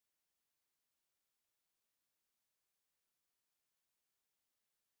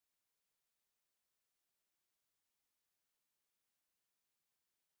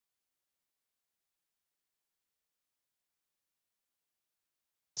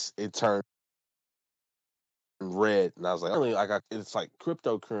 it turned red, and I was like, only like it's like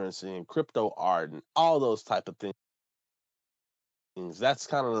cryptocurrency and crypto art and all those type of things. That's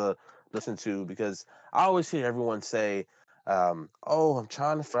kind of the listen to, because I always hear everyone say, "Oh, I'm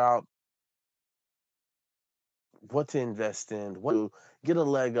trying to figure out what to invest in, what to get a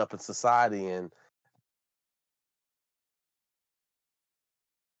leg up in society," and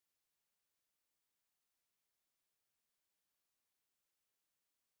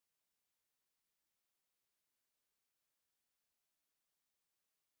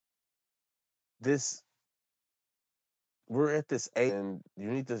this we're at this age, and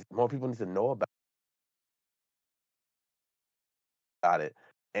more people need to know about it,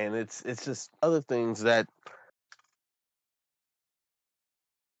 and it's just other things that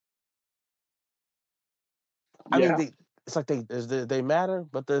I mean Yeah. it's like they matter,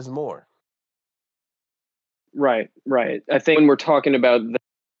 but there's more. Right. I think when we're talking about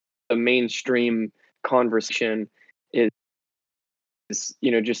the mainstream conversation is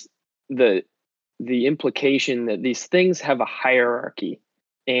just the implication that these things have a hierarchy,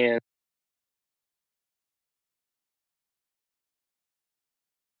 and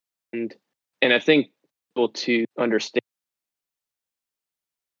I think people to understand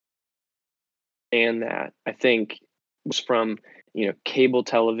that, I think was from cable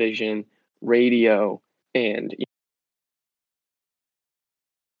television, radio, and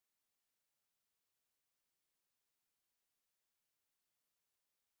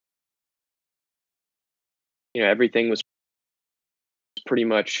everything was pretty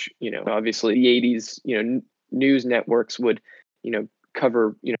much, obviously the 80s, news networks would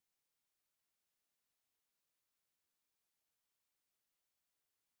cover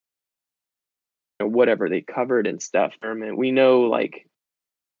whatever they covered and stuff. I mean, we know like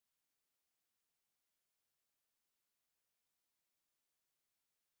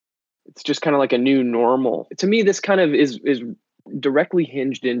it's just kind of like a new normal. To me, this kind of is directly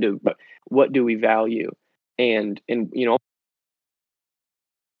hinged into what do we value, and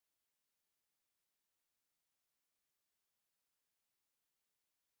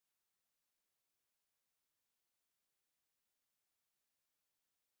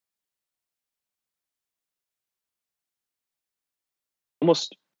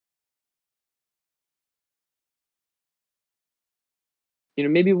almost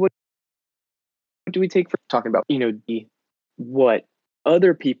maybe what do we take for talking about what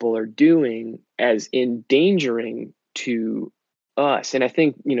other people are doing as endangering to us. And I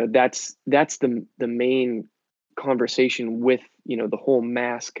think that's the main conversation with the whole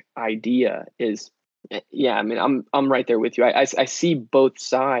mask idea is, yeah, I mean, I'm right there with you. I see both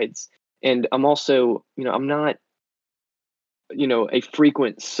sides, and I'm also I'm not a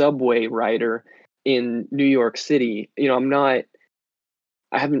frequent subway rider in New York City.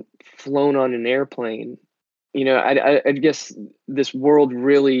 I haven't flown on an airplane. I guess this world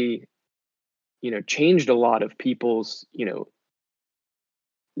really, changed a lot of people's,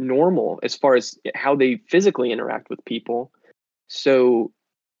 normal as far as how they physically interact with people. So,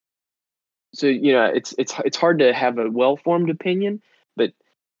 it's hard to have a well-formed opinion, but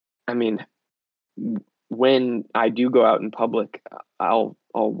I mean, when I do go out in public, I'll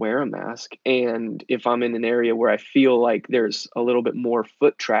wear a mask, and if I'm in an area where I feel like there's a little bit more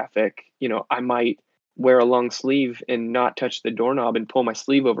foot traffic, I might wear a long sleeve and not touch the doorknob and pull my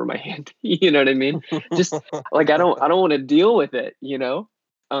sleeve over my hand. You know what I mean? Just like I don't want to deal with it.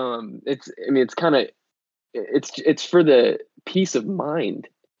 It's kind of it's for the peace of mind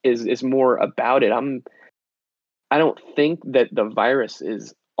is more about it. I don't think that the virus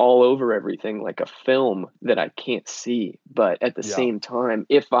is all over everything like a film that I can't see. But at the Yeah. same time,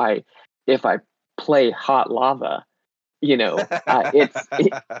 if I play hot lava,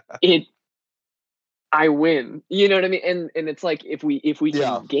 it I win. You know what I mean? And it's like if we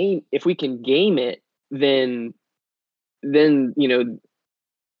Yeah. can game it, then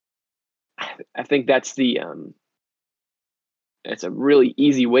I think it's a really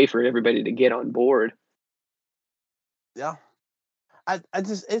easy way for everybody to get on board. Yeah. I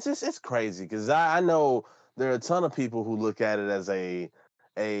just it's crazy because I know there are a ton of people who look at it as a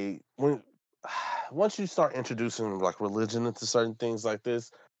when once you start introducing like religion into certain things like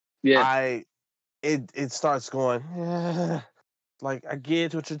this, Yeah. I it starts going, yeah, like I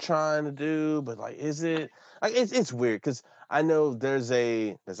get what you're trying to do, but like is it like it's weird because I know there's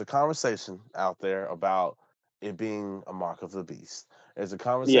a conversation out there about it being a mark of the beast. There's a Yeah.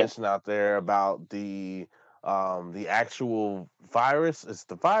 conversation out there about the actual virus. Is it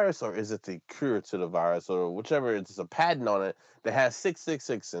the virus or is it the cure to the virus or whichever? It's a patent on it that has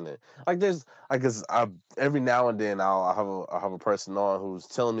 666 in it. Like there's like cause I every now and then I'll have a person on who's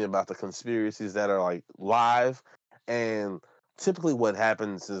telling me about the conspiracies that are like live, and typically what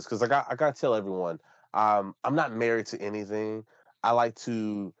happens is because I gotta tell everyone, I'm not married to anything. I like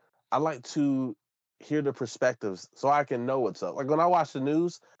to I like to hear the perspectives so I can know what's up. Like when I watch the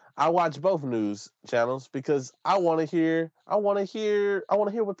news, I watch both news channels because I want to hear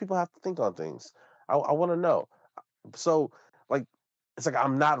what people have to think on things. I want to know. So like it's like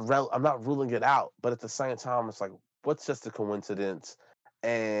I'm not ruling it out, but at the same time it's like what's just a coincidence.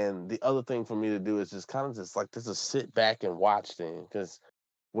 And the other thing for me to do is just kind of just sit back and watch things because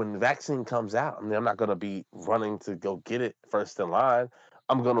when the vaccine comes out, I mean, I'm not going to be running to go get it first in line.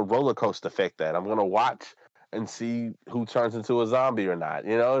 I'm going to roller coaster effect that. I'm going to watch and see who turns into a zombie or not.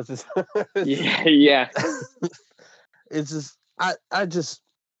 You know, it's just, it's just, Yeah. Yeah. it's just, I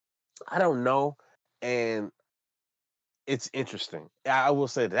don't know. And it's interesting. I will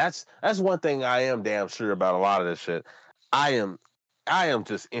say that's one thing I am damn sure about a lot of this shit. I am, I am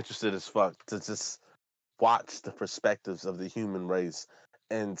just interested as fuck to just watch the perspectives of the human race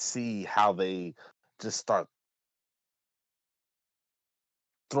and see how they just start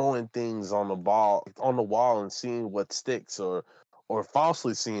throwing things on the wall and seeing what sticks or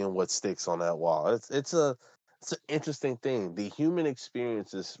falsely seeing what sticks on that wall. It's an interesting thing. The human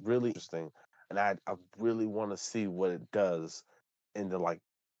experience is really interesting, and I really want to see what it does in the like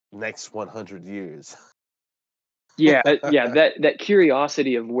next 100 years. Yeah. Yeah. That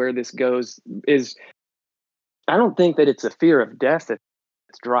curiosity of where this goes is, I don't think that it's a fear of death that's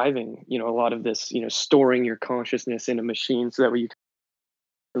driving, a lot of this, storing your consciousness in a machine so that way you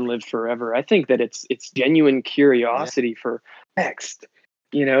can live forever. I think that it's genuine Yeah. curiosity for next,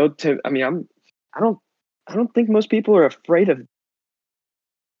 I mean, I don't think most people are afraid of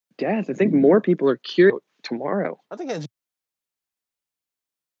death. I think more people are curious tomorrow. I think as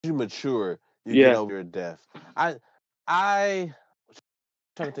you mature, you get Yeah. over your death. I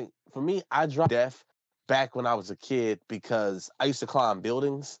trying to think. For me, I dropped death back when I was a kid because I used to climb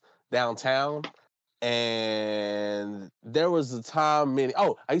buildings downtown, and there was a time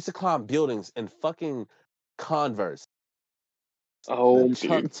I used to climb buildings in fucking Converse, the Oh,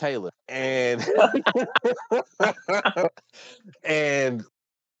 Chuck dude. Taylor, and and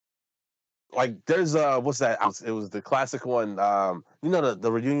like there's what's that? It was the classic one. You know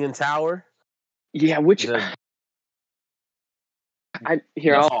the Reunion Tower. Yeah, which The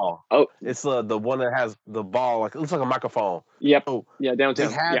here I'll ball. oh It's the one that has the ball, like it looks like a microphone. yep. So Yeah, they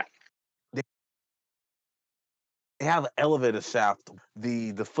downtown. have Yeah. they have an elevator shaft.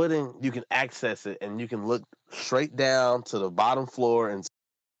 The footing, you can access it and you can look straight down to the bottom floor and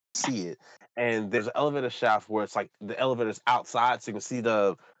see it. And there's an elevator shaft where it's like the elevator's outside, so you can see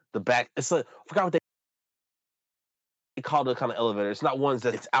the back. It's I forgot what they call the kind of elevator. It's not ones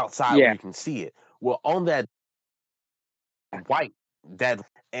that it's outside where Yeah. you can see it. Well, on that white that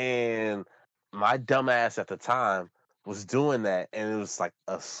and my dumbass at the time was doing that, and it was like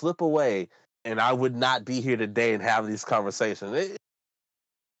a slip away, and I would not be here today and have these conversations.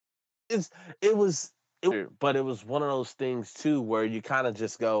 It's it was but it was one of those things too where you kind of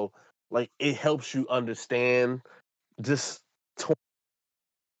just go like it helps you understand just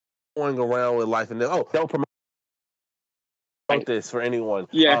toying around with life, and then don't promote Right. this for anyone.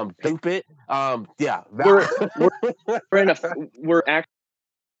 Yeah. Stupid. Yeah. We're we're in a we're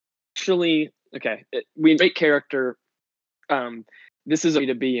actually okay. We make character. This is a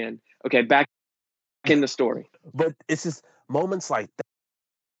to be in. Okay, back in the story. But it's just moments like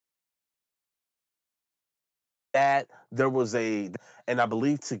that. There was and I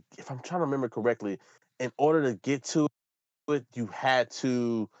believe if I'm trying to remember correctly, in order to get to it, you had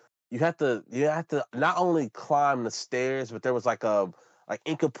to not only climb the stairs, but there was like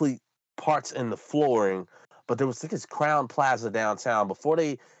incomplete parts in the flooring. But there was like this Crown Plaza downtown before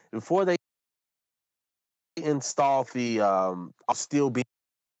they installed the steel being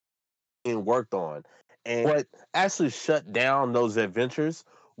worked on. And what actually shut down those adventures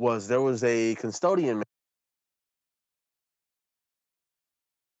was there was a custodian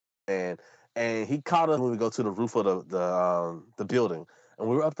man, and he caught us when we go to the roof of the building, and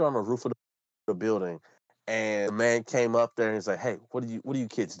we were up there on the roof of the building, and the man came up there and he's like, "Hey, what are you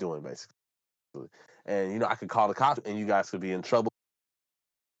kids doing, basically?" And I could call the cops, and you guys could be in trouble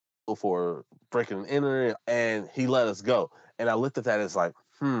for breaking and entering, and he let us go. And I looked at that as like,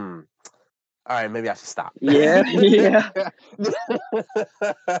 all right, maybe I should stop. Yeah. Yeah.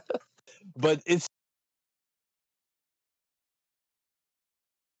 But it's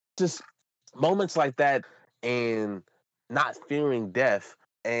just moments like that and not fearing death,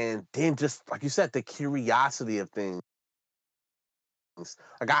 and then just like you said, the curiosity of things.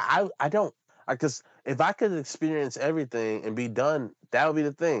 Like I don't, because if I could experience everything and be done, that would be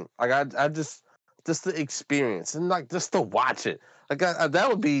the thing. Like I just the experience and like just to watch it. Like that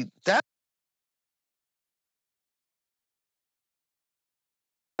would be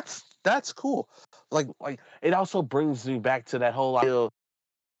that's cool. Like it also brings me back to that whole idea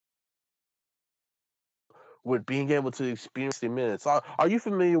with being able to experience the minutes. Are you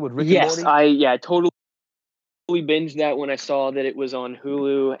familiar with Rick and Yes, Morty? I totally binged that when I saw that it was on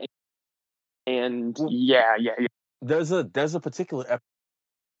Hulu, and Well, yeah. there's a particular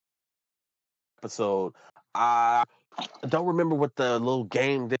episode. I don't remember what the little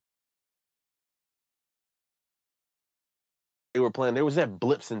game they were playing. There was that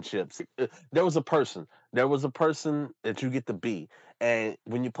blips and chips. There was a person. There was a person that you get to be, and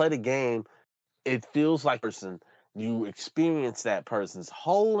when you play the game, it feels like a person. You experience that person's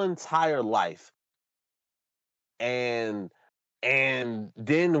whole entire life, and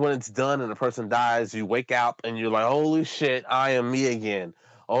then when it's done and the person dies, you wake up and you're like, "Holy shit, I am me again!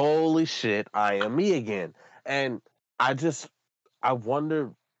 Holy shit, I am me again!" And I just I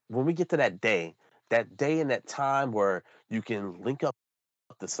wonder when we get to that day and that time where you can link up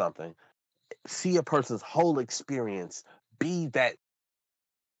to something, see a person's whole experience, be that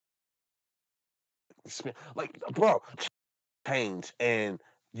like bro, change, and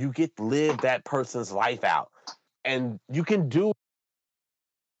you get to live that person's life out, and you can do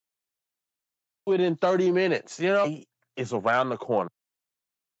it in 30 minutes. It's around the corner,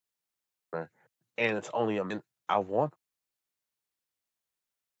 and it's only a minute. I want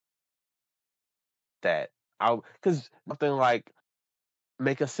that. I because something like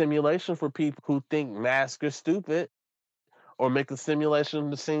make a simulation for people who think masks are stupid, or make a simulation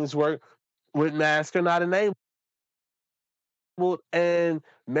of the scenes work with masks are not enabled. and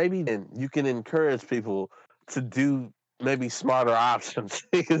maybe then you can encourage people to do maybe smarter options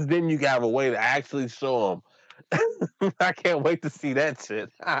because then you have a way to actually show them. I can't wait to see that shit.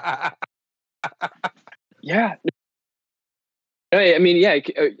 Yeah. I mean, yeah.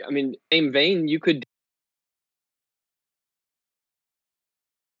 I mean, same vein, you could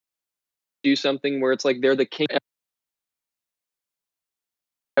do something where it's like they're the king of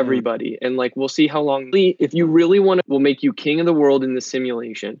everybody, and like we'll see how long. If you really want to, we'll make you king of the world in the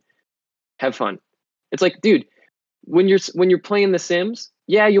simulation. Have fun. It's like, dude, when you're playing The Sims,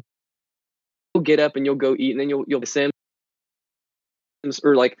 yeah, you'll get up and you'll go eat, and then you'll The Sims,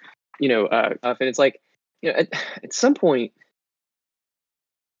 or like, and it's like, at some point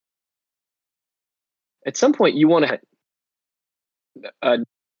you want to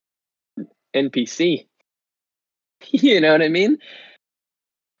NPC. You know what I mean?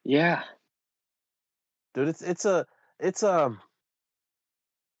 Yeah. Dude, it's an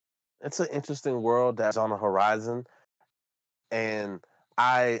interesting world that's on the horizon, and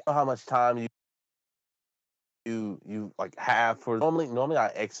I don't know how much time you like have for normally I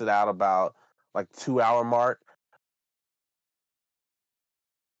exit out about like 2 hour mark,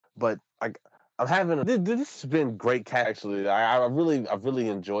 but like I'm having this has been great actually. I've really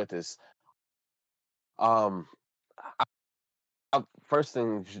enjoyed this. Um, First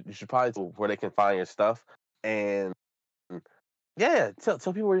thing you should probably tell where they can find your stuff, and yeah, tell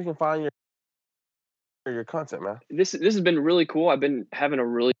people where you can find your content, man. This has been really cool. I've been having a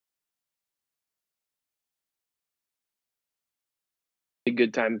really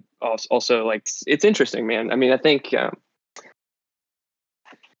good time. Also, like, it's interesting, man. I mean, I think you're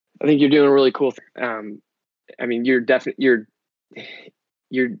doing a really cool thing. I mean, you're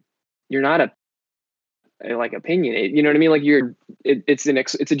not a like opinionated. You know what I mean? Like it's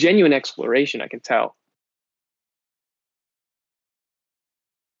a genuine exploration. I can tell.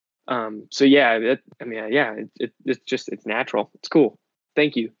 So yeah, it's natural. It's cool.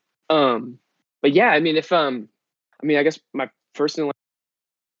 Thank you. But yeah, I mean, I guess my first and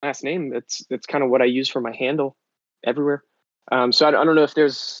last name, that's kind of what I use for my handle everywhere. So I don't know if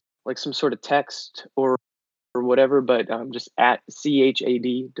there's like some sort of text or whatever, but just at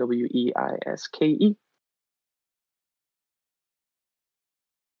CHADWEISKE.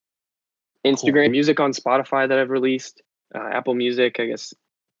 Instagram, Cool. music on Spotify that I've released, Apple Music, I guess,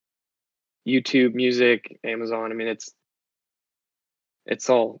 YouTube Music, Amazon. I mean, it's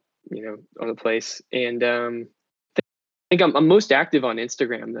all, on the place. And I think I'm most active on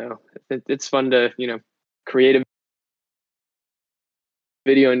Instagram though. It's fun to create a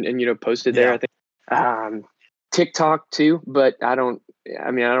video and post it there. Yeah. I think TikTok too, but I don't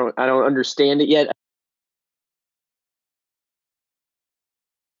understand it yet.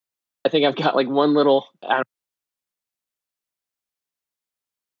 I think I've got like one little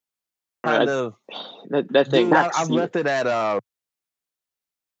Kind of. that thing. Dude, I've left it at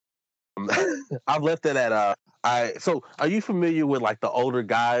I've left it at so are you familiar with like the older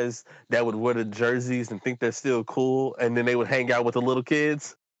guys that would wear the jerseys and think they're still cool and then they would hang out with the little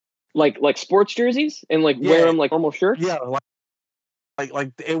kids? Like sports jerseys and like wear them like normal shirts? Yeah,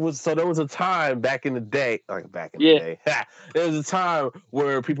 like it was, so there was a time back in the day, the day. There was a time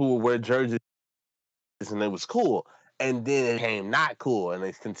where people would wear jerseys and it was cool. And then it became not cool and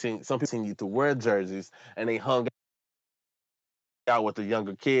some people continued to wear jerseys and they hung out with the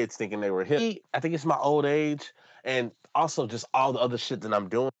younger kids thinking they were hip. I think it's my old age and also just all the other shit that I'm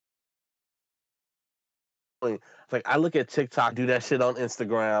doing. Like I look at TikTok, do that shit on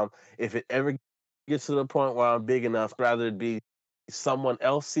Instagram. If it ever gets to the point where I'm big enough, I'd rather it be someone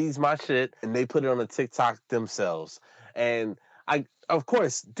else sees my shit and they put it on the TikTok themselves. And I, of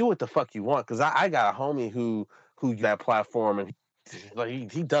course, do what the fuck you want because I got a homie who that platform and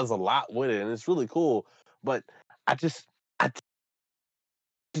he does a lot with it and it's really cool. But I just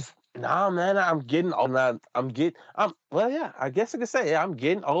nah, man, I'm getting old. Well, yeah, I guess I could say, yeah, I'm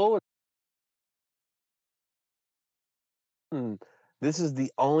getting old. And this is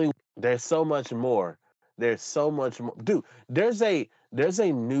the only. There's so much more. There's so much more, dude. There's a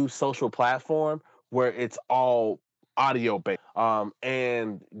new social platform where it's all audio based.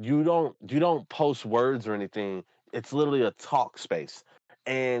 And you don't post words or anything. It's literally a talk space.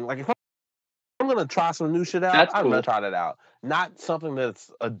 And like if I'm gonna try some new shit out, That's I'm gonna cool. try that out. Not something that's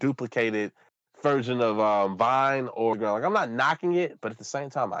a duplicated version of Vine or like I'm not knocking it, but at the same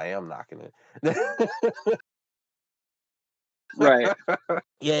time I am knocking it. Right.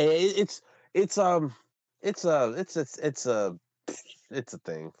 Yeah, it's a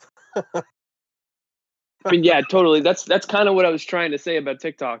thing. I mean, yeah, totally. That's kind of what I was trying to say about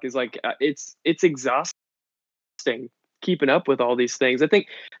TikTok is like it's exhausting keeping up with all these things. I think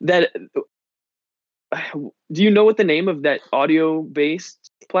that. Do you know what the name of that audio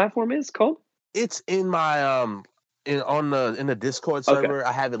based platform is called? It's in my in the Discord Okay. server.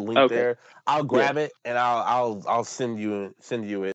 I have it linked Okay. there. I'll Yeah. grab it and I'll send you it.